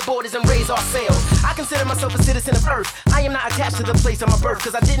 Open the borders and raise our sails. I consider myself a citizen of Earth. I am not attached to the place of my birth,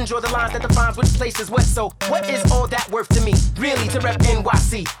 cause I didn't draw the lines that defines which place is what. So what is all that worth to me? Really, to rep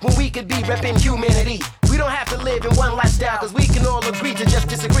NYC, when we could be repping humanity. We don't have to live in one lifestyle, cause we can all agree to just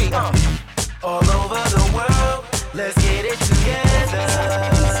disagree. All over the world, let's get it together.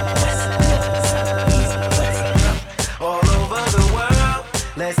 All over the world,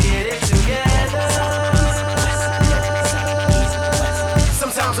 let's get it together.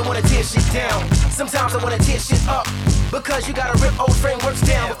 Sometimes I wanna tear shit down, sometimes I wanna tear shit up, because you gotta rip old frameworks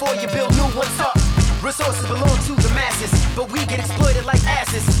down before you build new ones up. Resources belong to the masses, but we get exploited like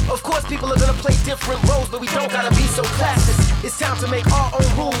asses. Of course people are gonna play different roles, but we don't gotta be so classist. It's time to make our own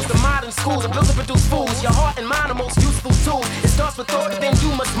rules. The modern schools are built to produce fools. Your heart and mind are most useful tools. It starts with thought, then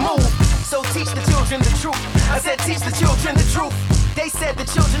you must move. So teach the children the truth. I said teach the children the truth. They said the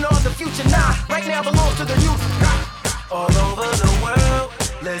children are the future. Nah, right now belongs to the youth. All over the world,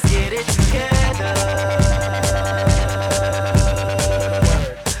 let's get it together.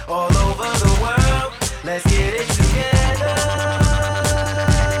 All over the world, let's get it together.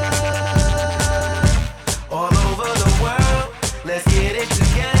 All over the world, let's get it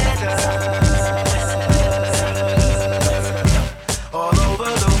together. All over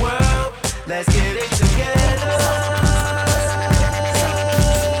the world, let's get it together.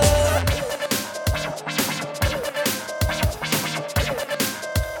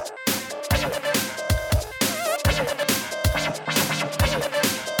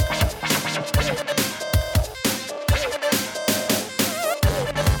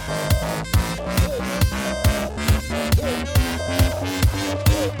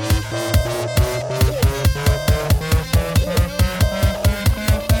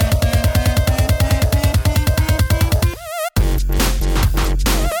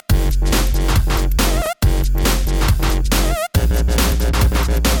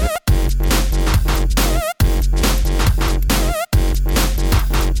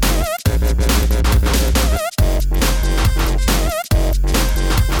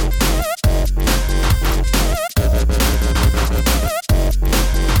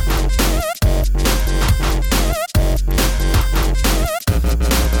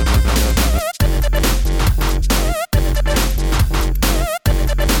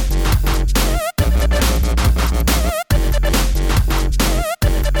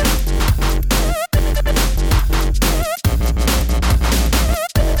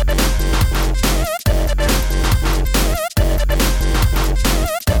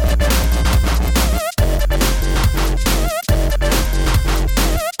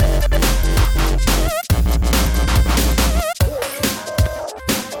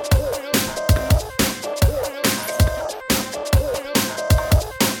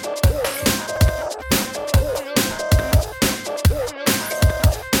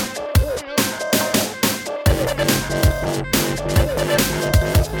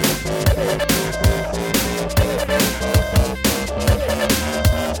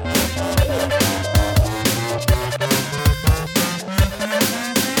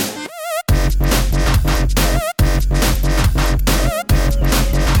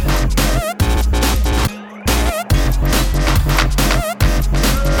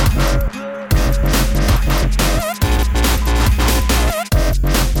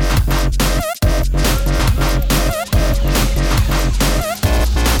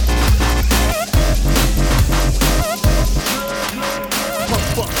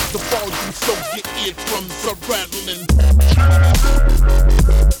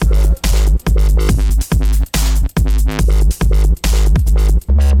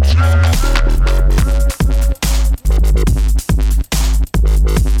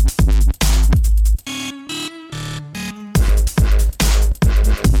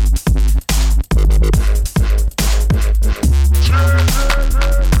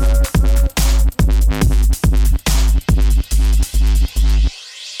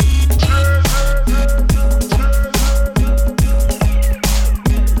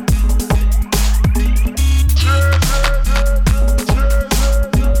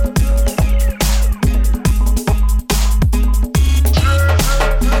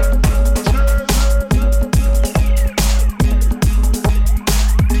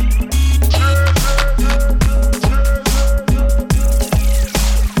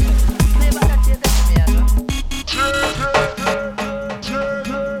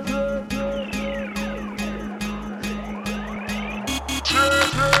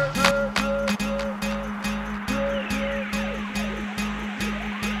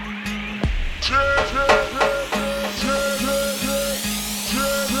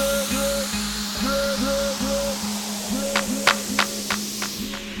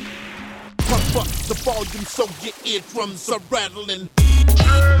 volume so your eardrums are rattling.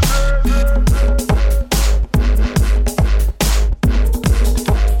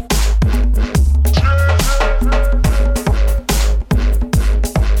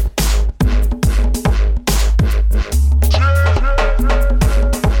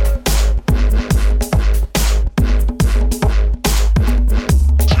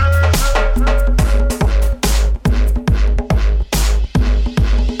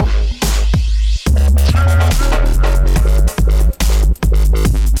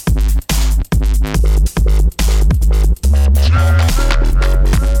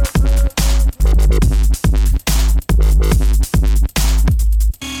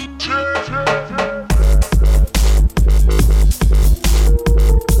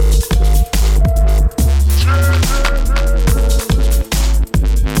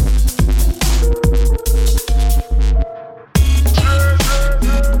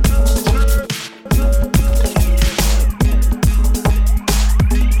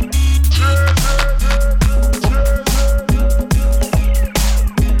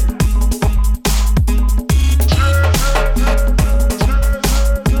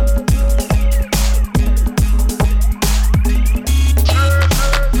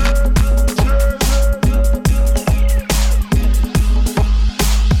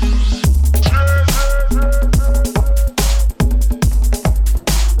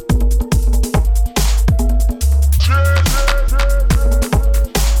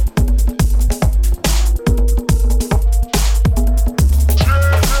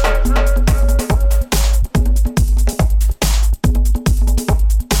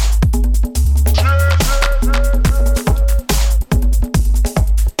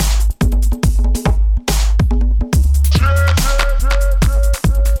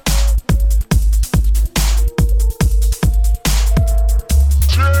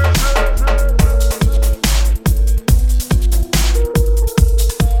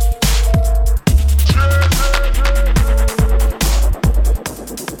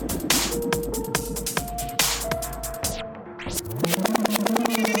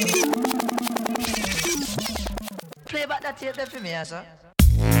 Play back that tape there for me, sir.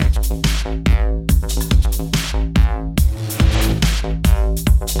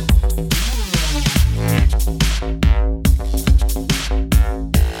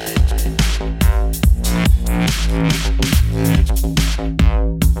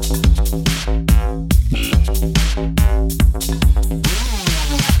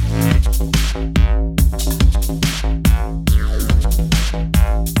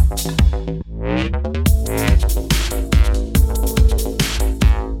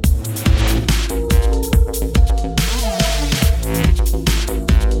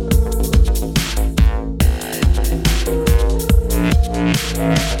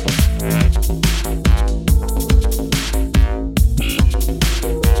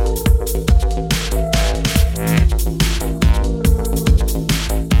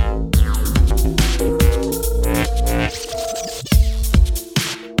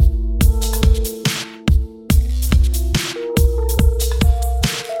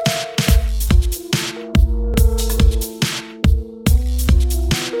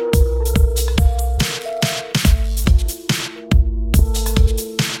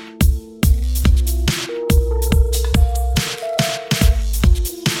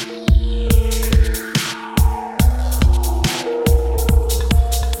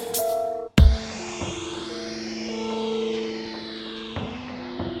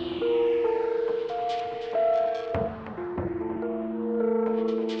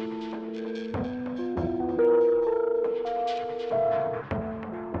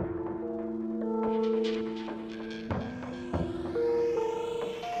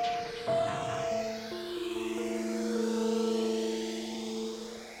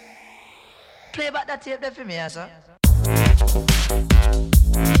 Play back that tape there for me, sir.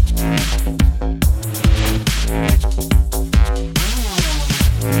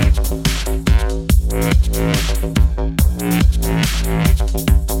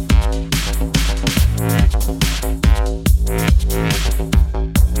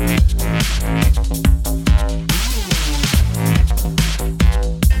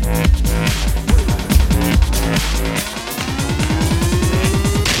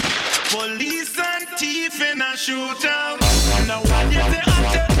 Police and thief in a shootout. Now what you say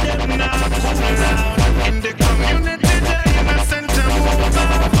after them now cool down. In the community the innocent move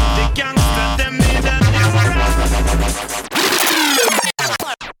out. The gangster them need a new round.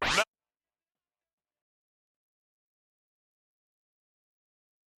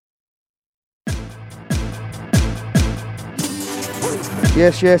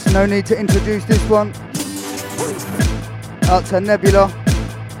 Yes, yes, no need to introduce this one. Out to Nebula.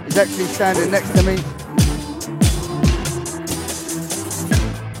 He's actually standing next to me.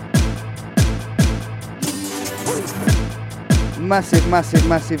 Massive, massive,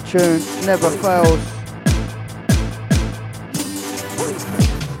 massive tune. Never fails.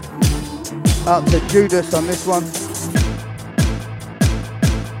 Out to Judas on this one.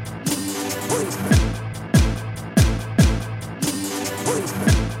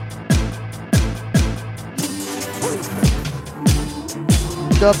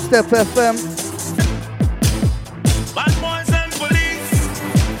 Dubstep FM. Bad boys and police.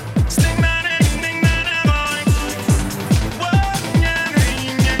 Sting that boy. Whoa, yeah,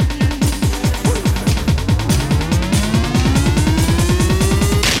 yeah.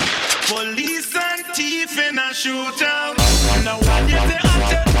 Police and thief in a shootout. Now what is the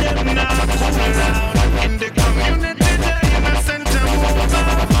after them now? Cool out. In the community, the innocent move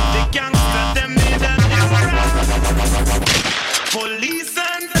out. The gangster, them need a new round. Police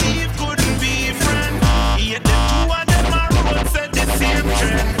and thief couldn't be friends. Yet the two of them are road set the same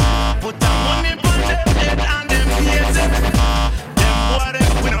trend. Put the money on their head and them face it. Them boy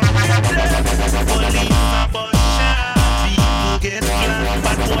them we don't rate them. Police are bust shot. People get flat.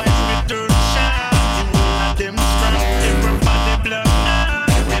 Bad boys return shot. The whole of them strong. Everybody blood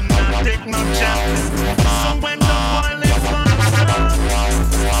out. Them not take no chance. So when the violence runs out,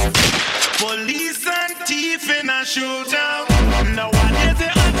 police and thief in a shootout. Now what is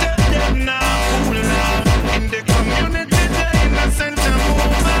it after them now? Cool out. In the community, the innocent move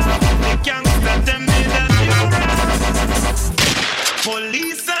out. The gangster, them need a new round.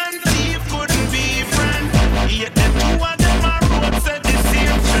 Police and thief couldn't be friends. Yet the two of them are road set the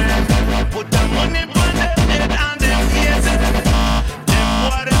same trend. Put the money on their head and them face it. Them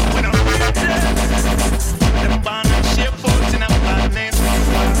boy them we don't rate them. Them born and shape out in a badness.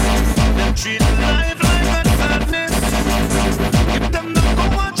 Them treat life like a sadness. If them don't go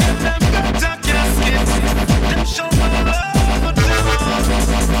watch it, them got a casket. Them show no love for them.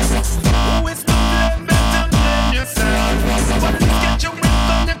 Who is to blame? Better blame yourself. But get your whip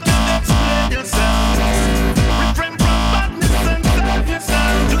on you to explain yourself. Refrain from badness and save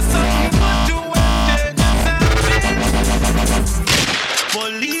yourself. Do something good to entertain yourself.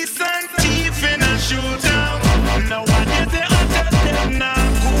 Police and thief in a shootout. Now what is the after them now?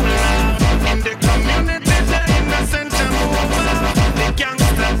 Cool out. In the community, the innocent move out. The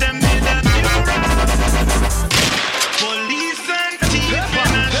gangster, them need a new round. Police and thief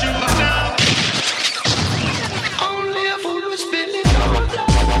in a shootout. Only a fool will spill it out.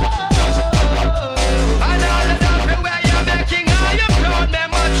 And all of them where you're making all your blood, them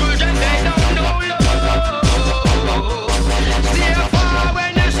my children, they don't know love. Stay far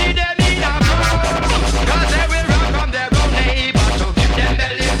when you see them in a crowd. Cause they will run from their own neighbor to give them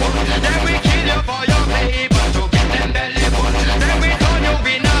belly food. Then we kill you for your paper to get them belly food. Then we turn you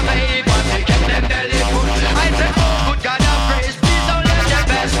in a vapor to get them belly food. I say, oh good God of grace, please don't let them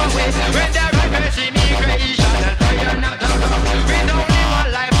pass away. When they're reverse immigration and prayer not around. With only one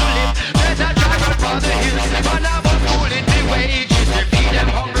life to live, there's a travel for the hills. Man of us pulling the wages to feed them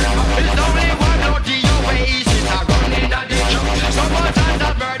hungry. There's only one load to your wages, a running at the jump. So much as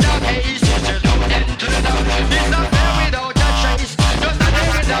that murder cases, there's no end to the doubt. It's not there without a trace, just a day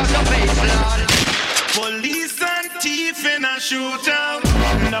without no face, Lord. Police and thief in a shootout.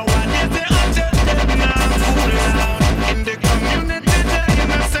 Now what is the after them now? Cool out. In the community, the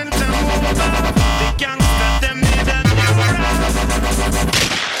innocent move out. The gangster, them need a new round.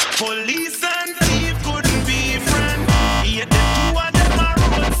 Police and thief couldn't be friends. Yet the two of them are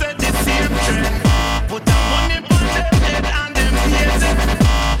road set the same trend. Put the money on their head and them face it.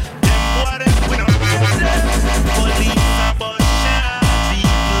 Them boy them we don't rate them. Police are bust shot.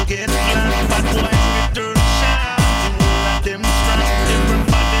 People get flat. Bad boys return shot. The whole of them strong.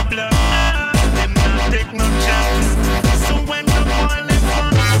 Everybody blood out. Them not take no chance. So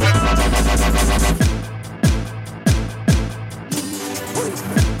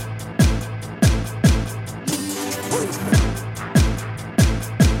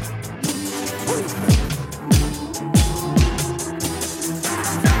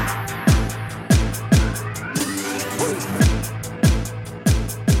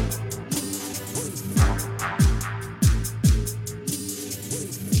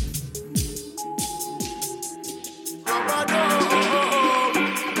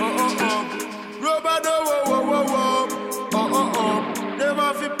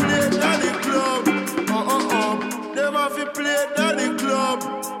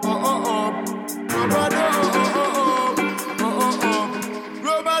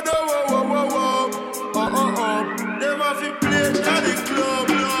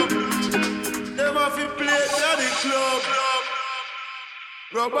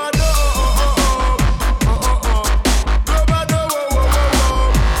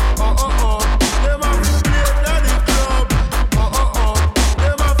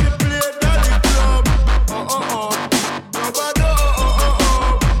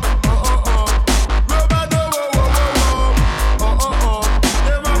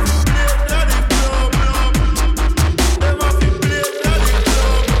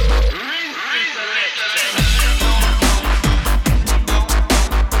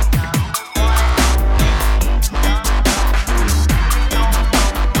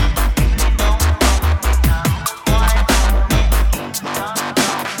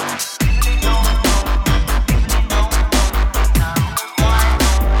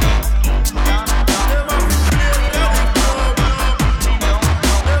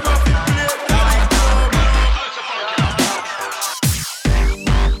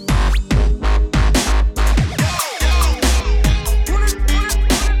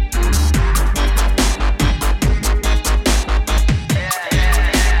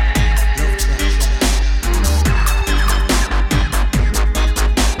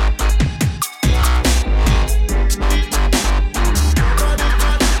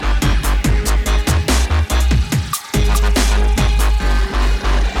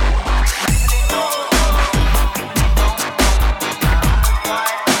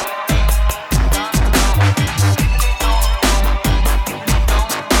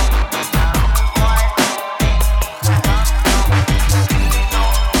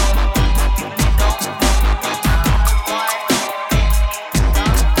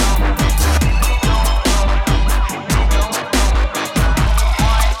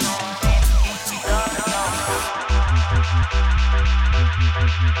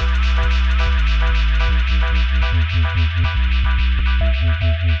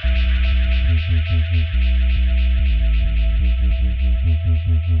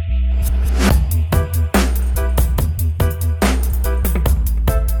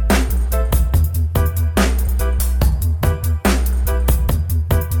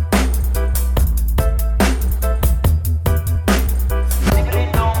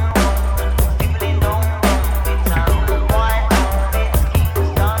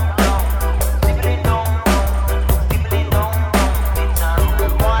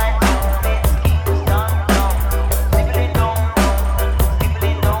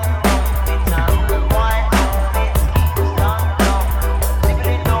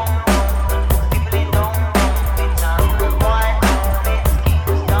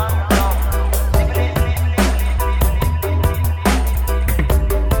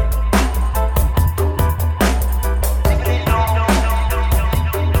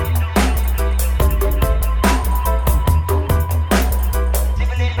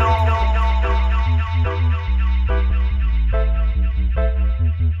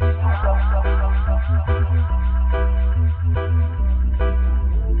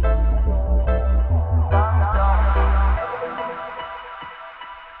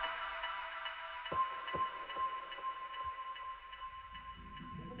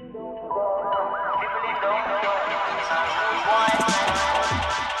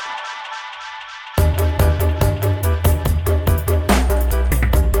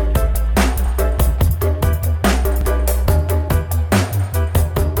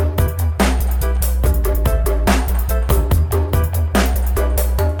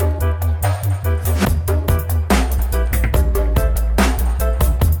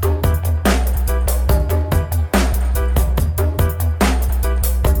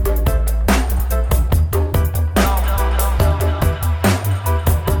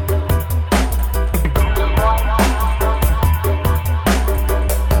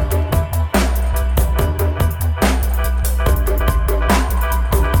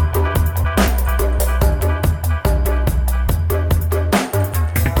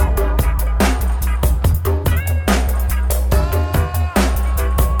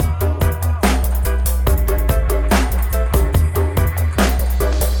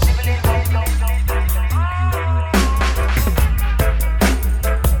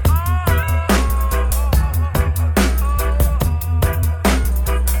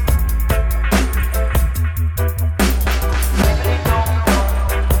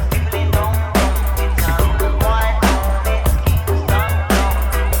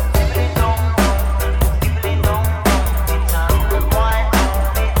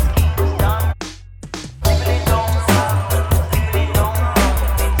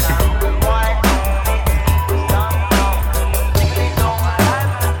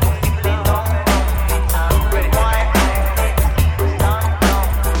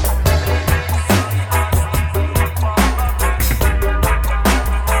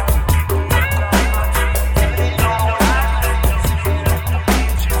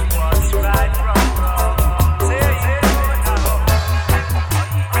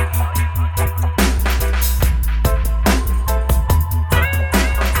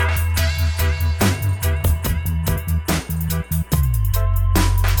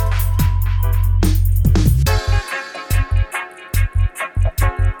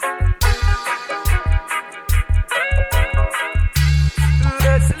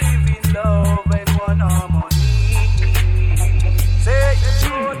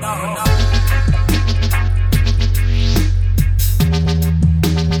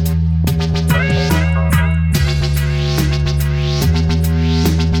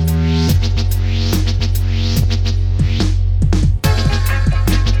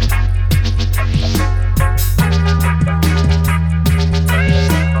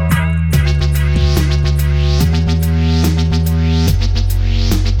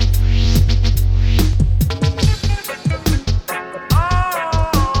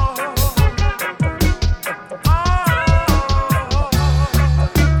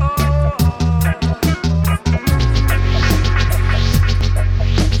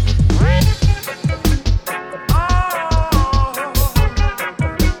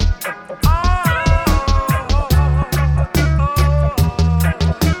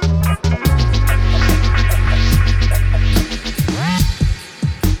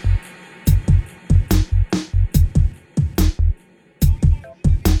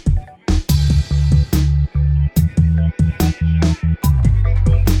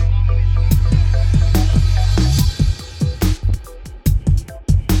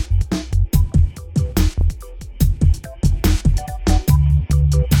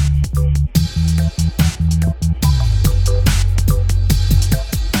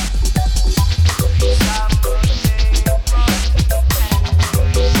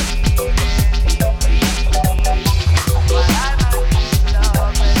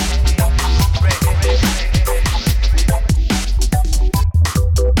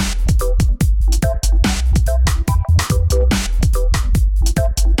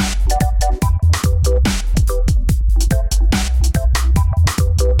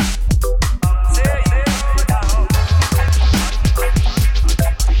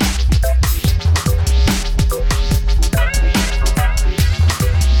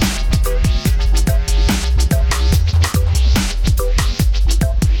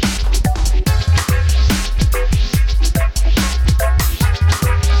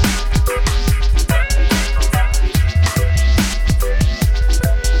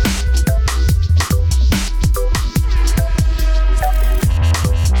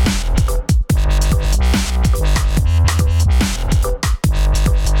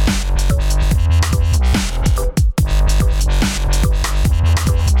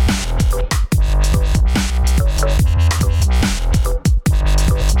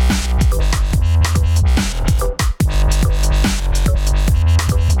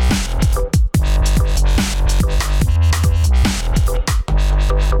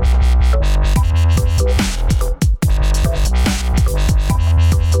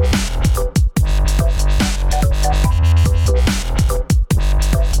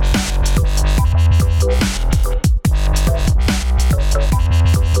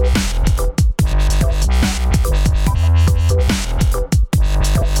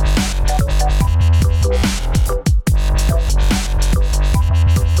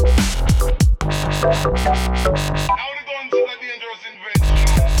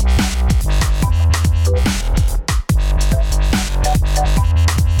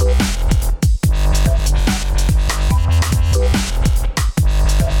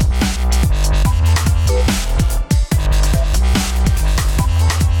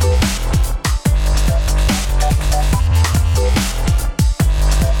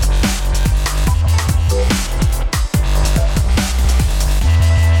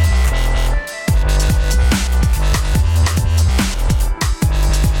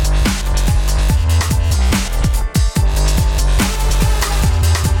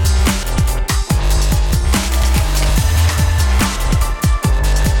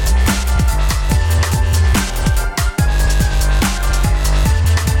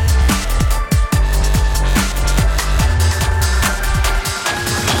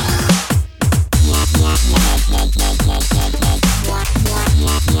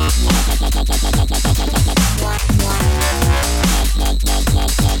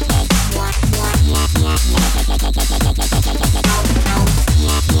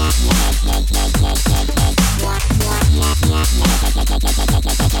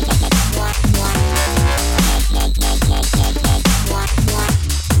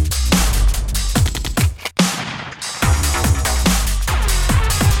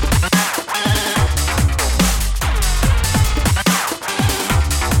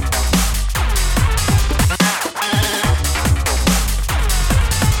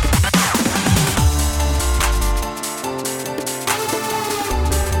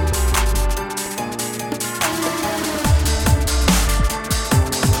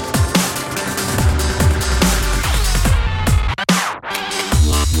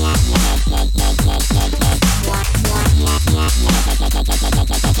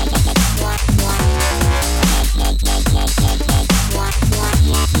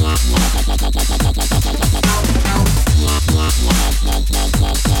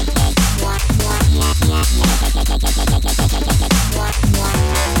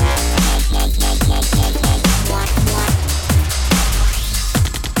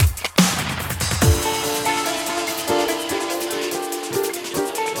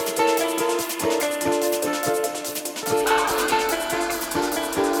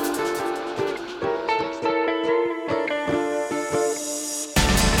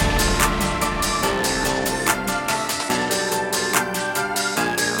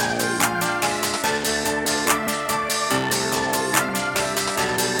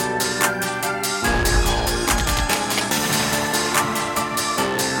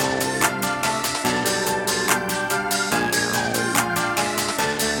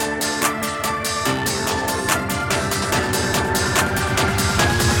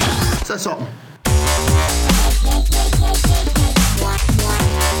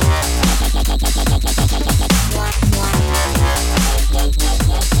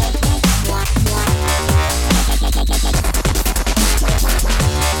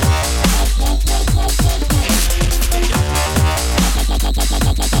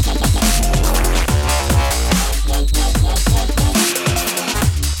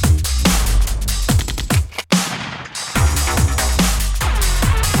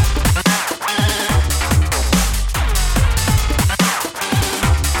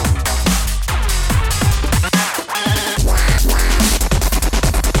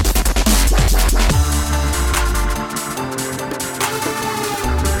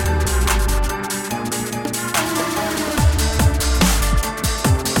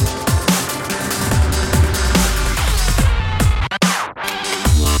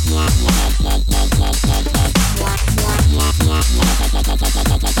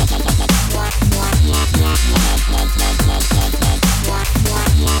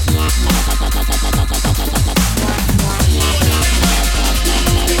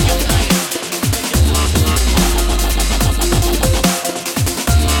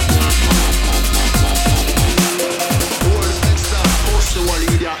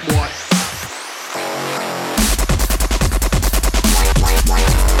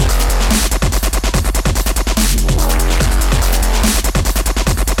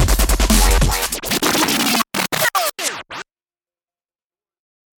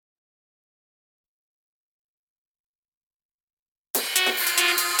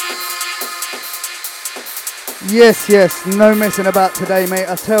Yes, no messing about today, mate,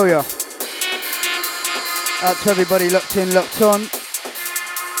 I tell ya. Out to everybody locked in, locked on.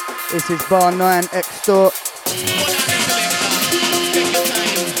 This is Bar 9 X-Store.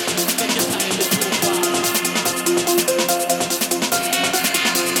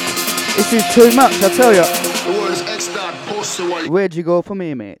 This is too much, I tell ya. Where'd you go for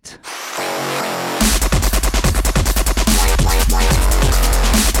me, mate?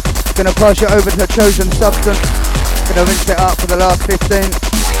 Gonna pass you over to Chosen Substance. Gonna rinse it up for the last 15.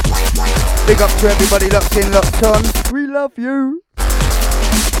 Big up to everybody locked in, locked on. We love you.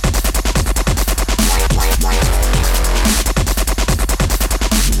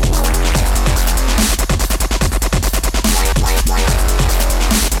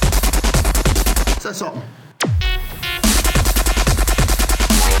 Say something.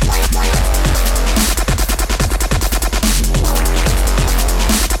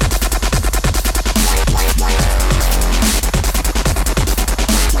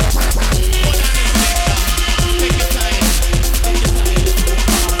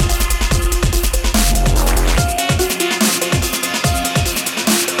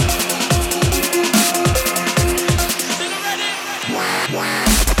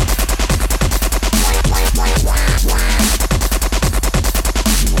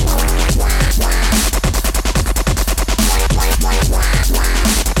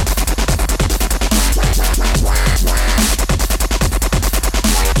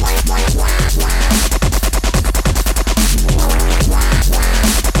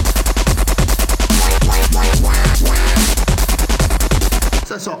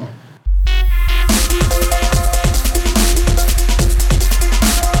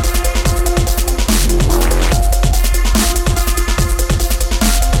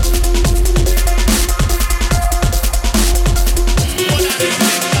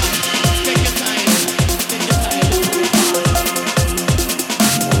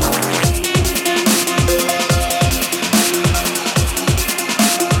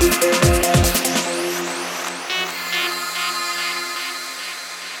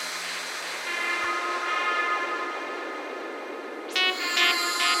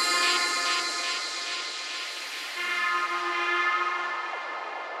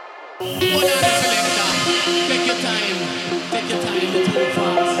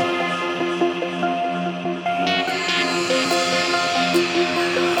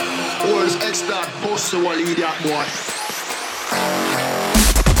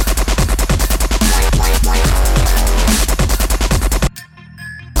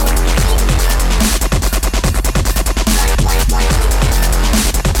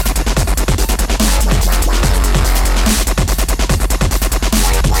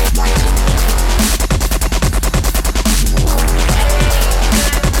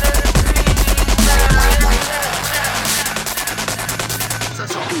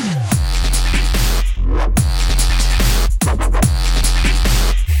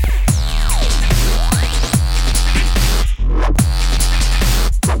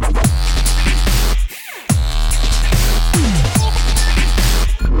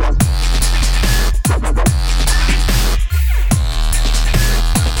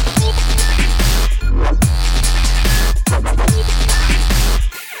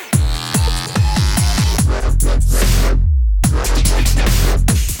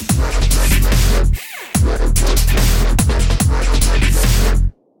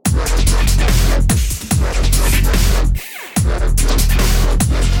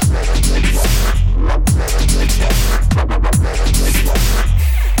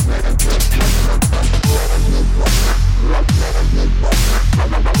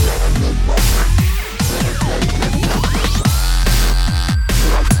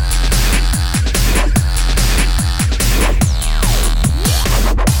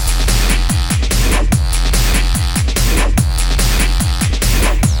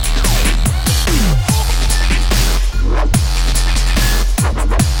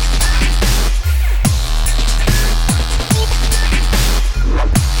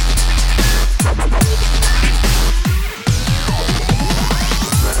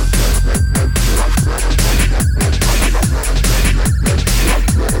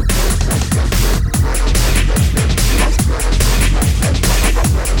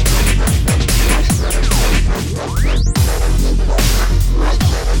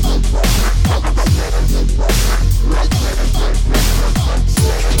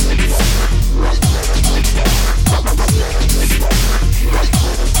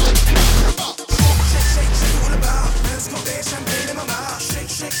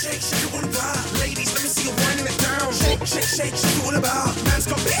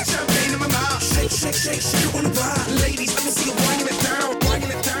 shake, shake it on the vibe. Ladies, let me see you winding it down,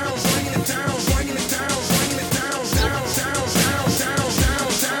 winding it down, winding it down, winding it down, winding it down, down, down, down, down,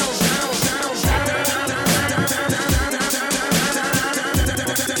 down, down,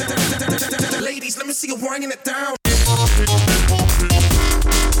 down. Ladies, let me see you winding it down.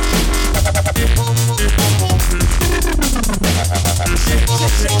 Shake,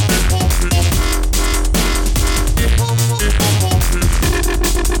 shake, shake.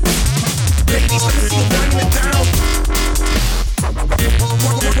 Ladies, let me see you winding it down.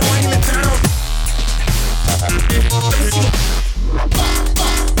 Winding it down.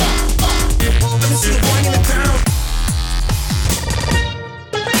 Let me see you winding it down.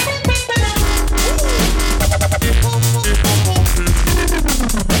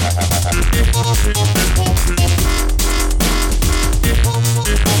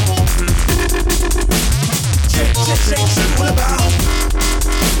 Shake, shake, shake, shake, what about?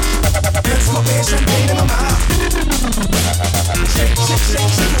 Let's go, beer, champagne in my mouth. Shake, shake, shake,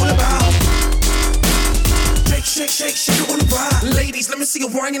 shake, what about? Shake, shake, shake, shake, what about? Ladies, let me see you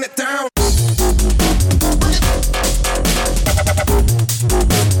winding it down.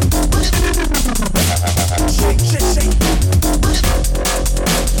 Shake, shake, shake.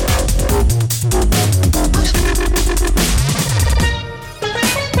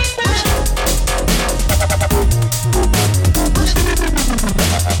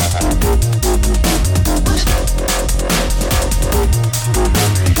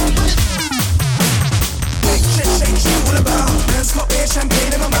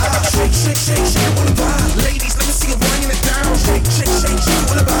 Champagne in my mouth. Shake,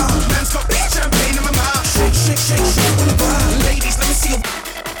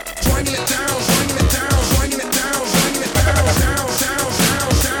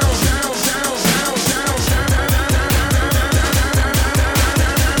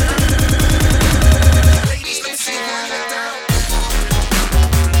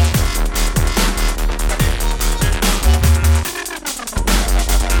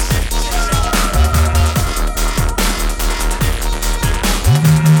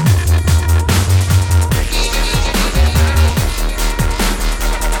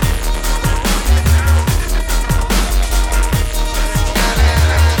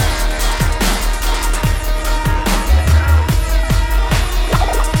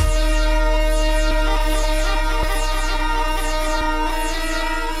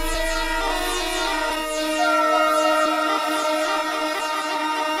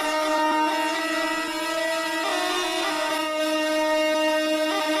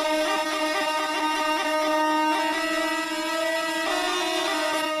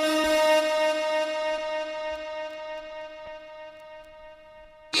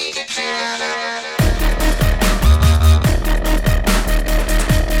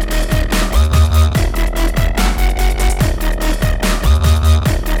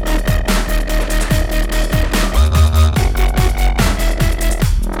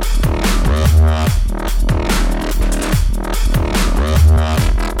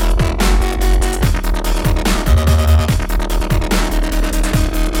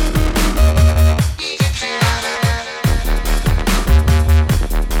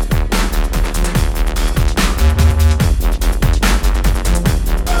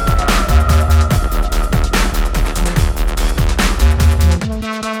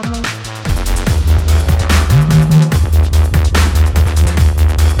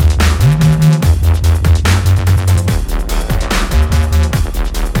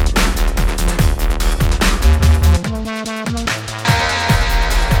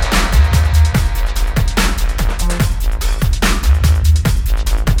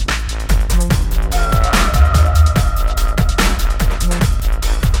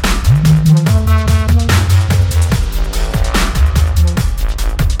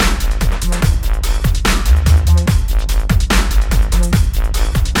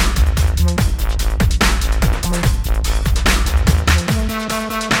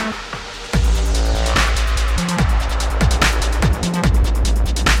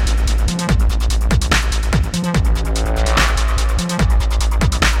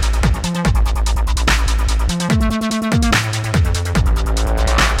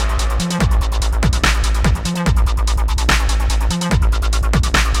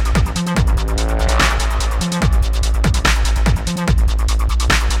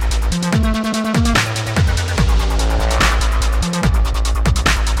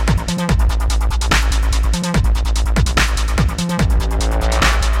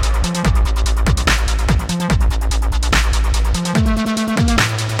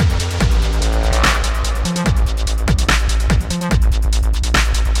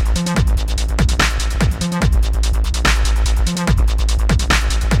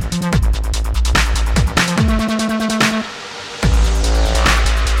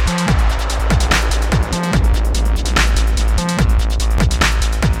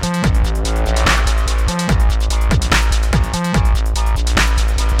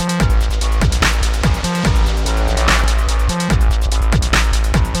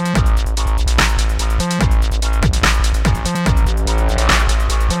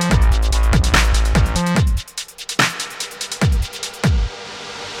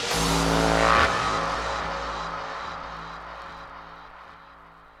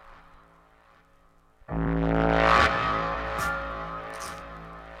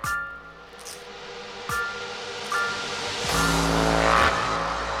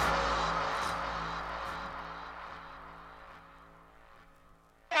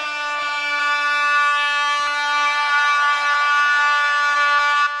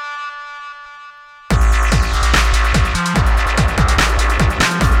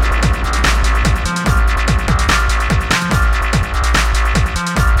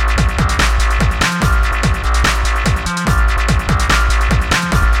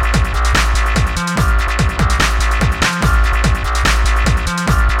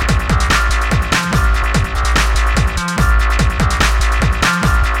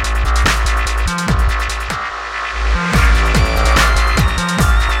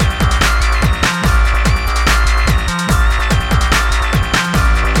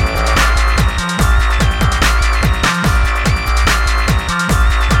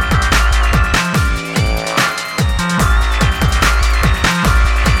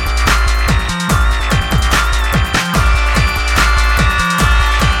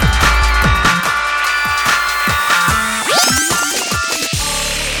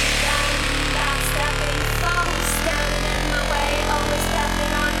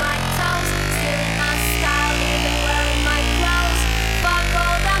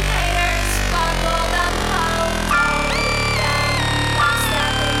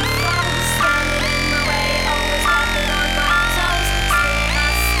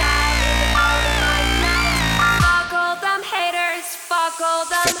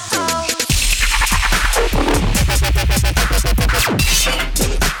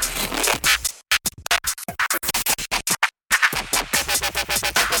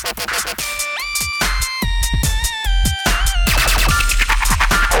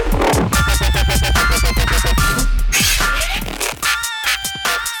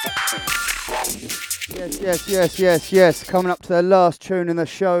 Yes. Coming up to the last tune in the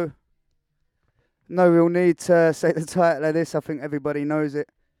show. No real need to say the title of this. I think everybody knows it.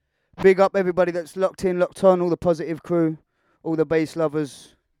 Big up everybody that's locked in, locked on, all the positive crew, all the bass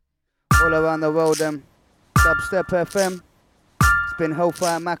lovers, all around the world. Dubstep FM. It's been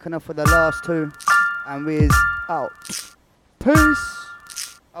Hellfire Machina for the last two, and we is out. Peace.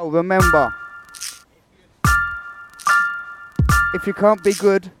 Oh, remember, if you can't be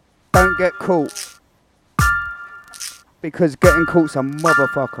good, don't get caught. Because getting caught's a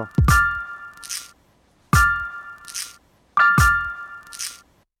motherfucker.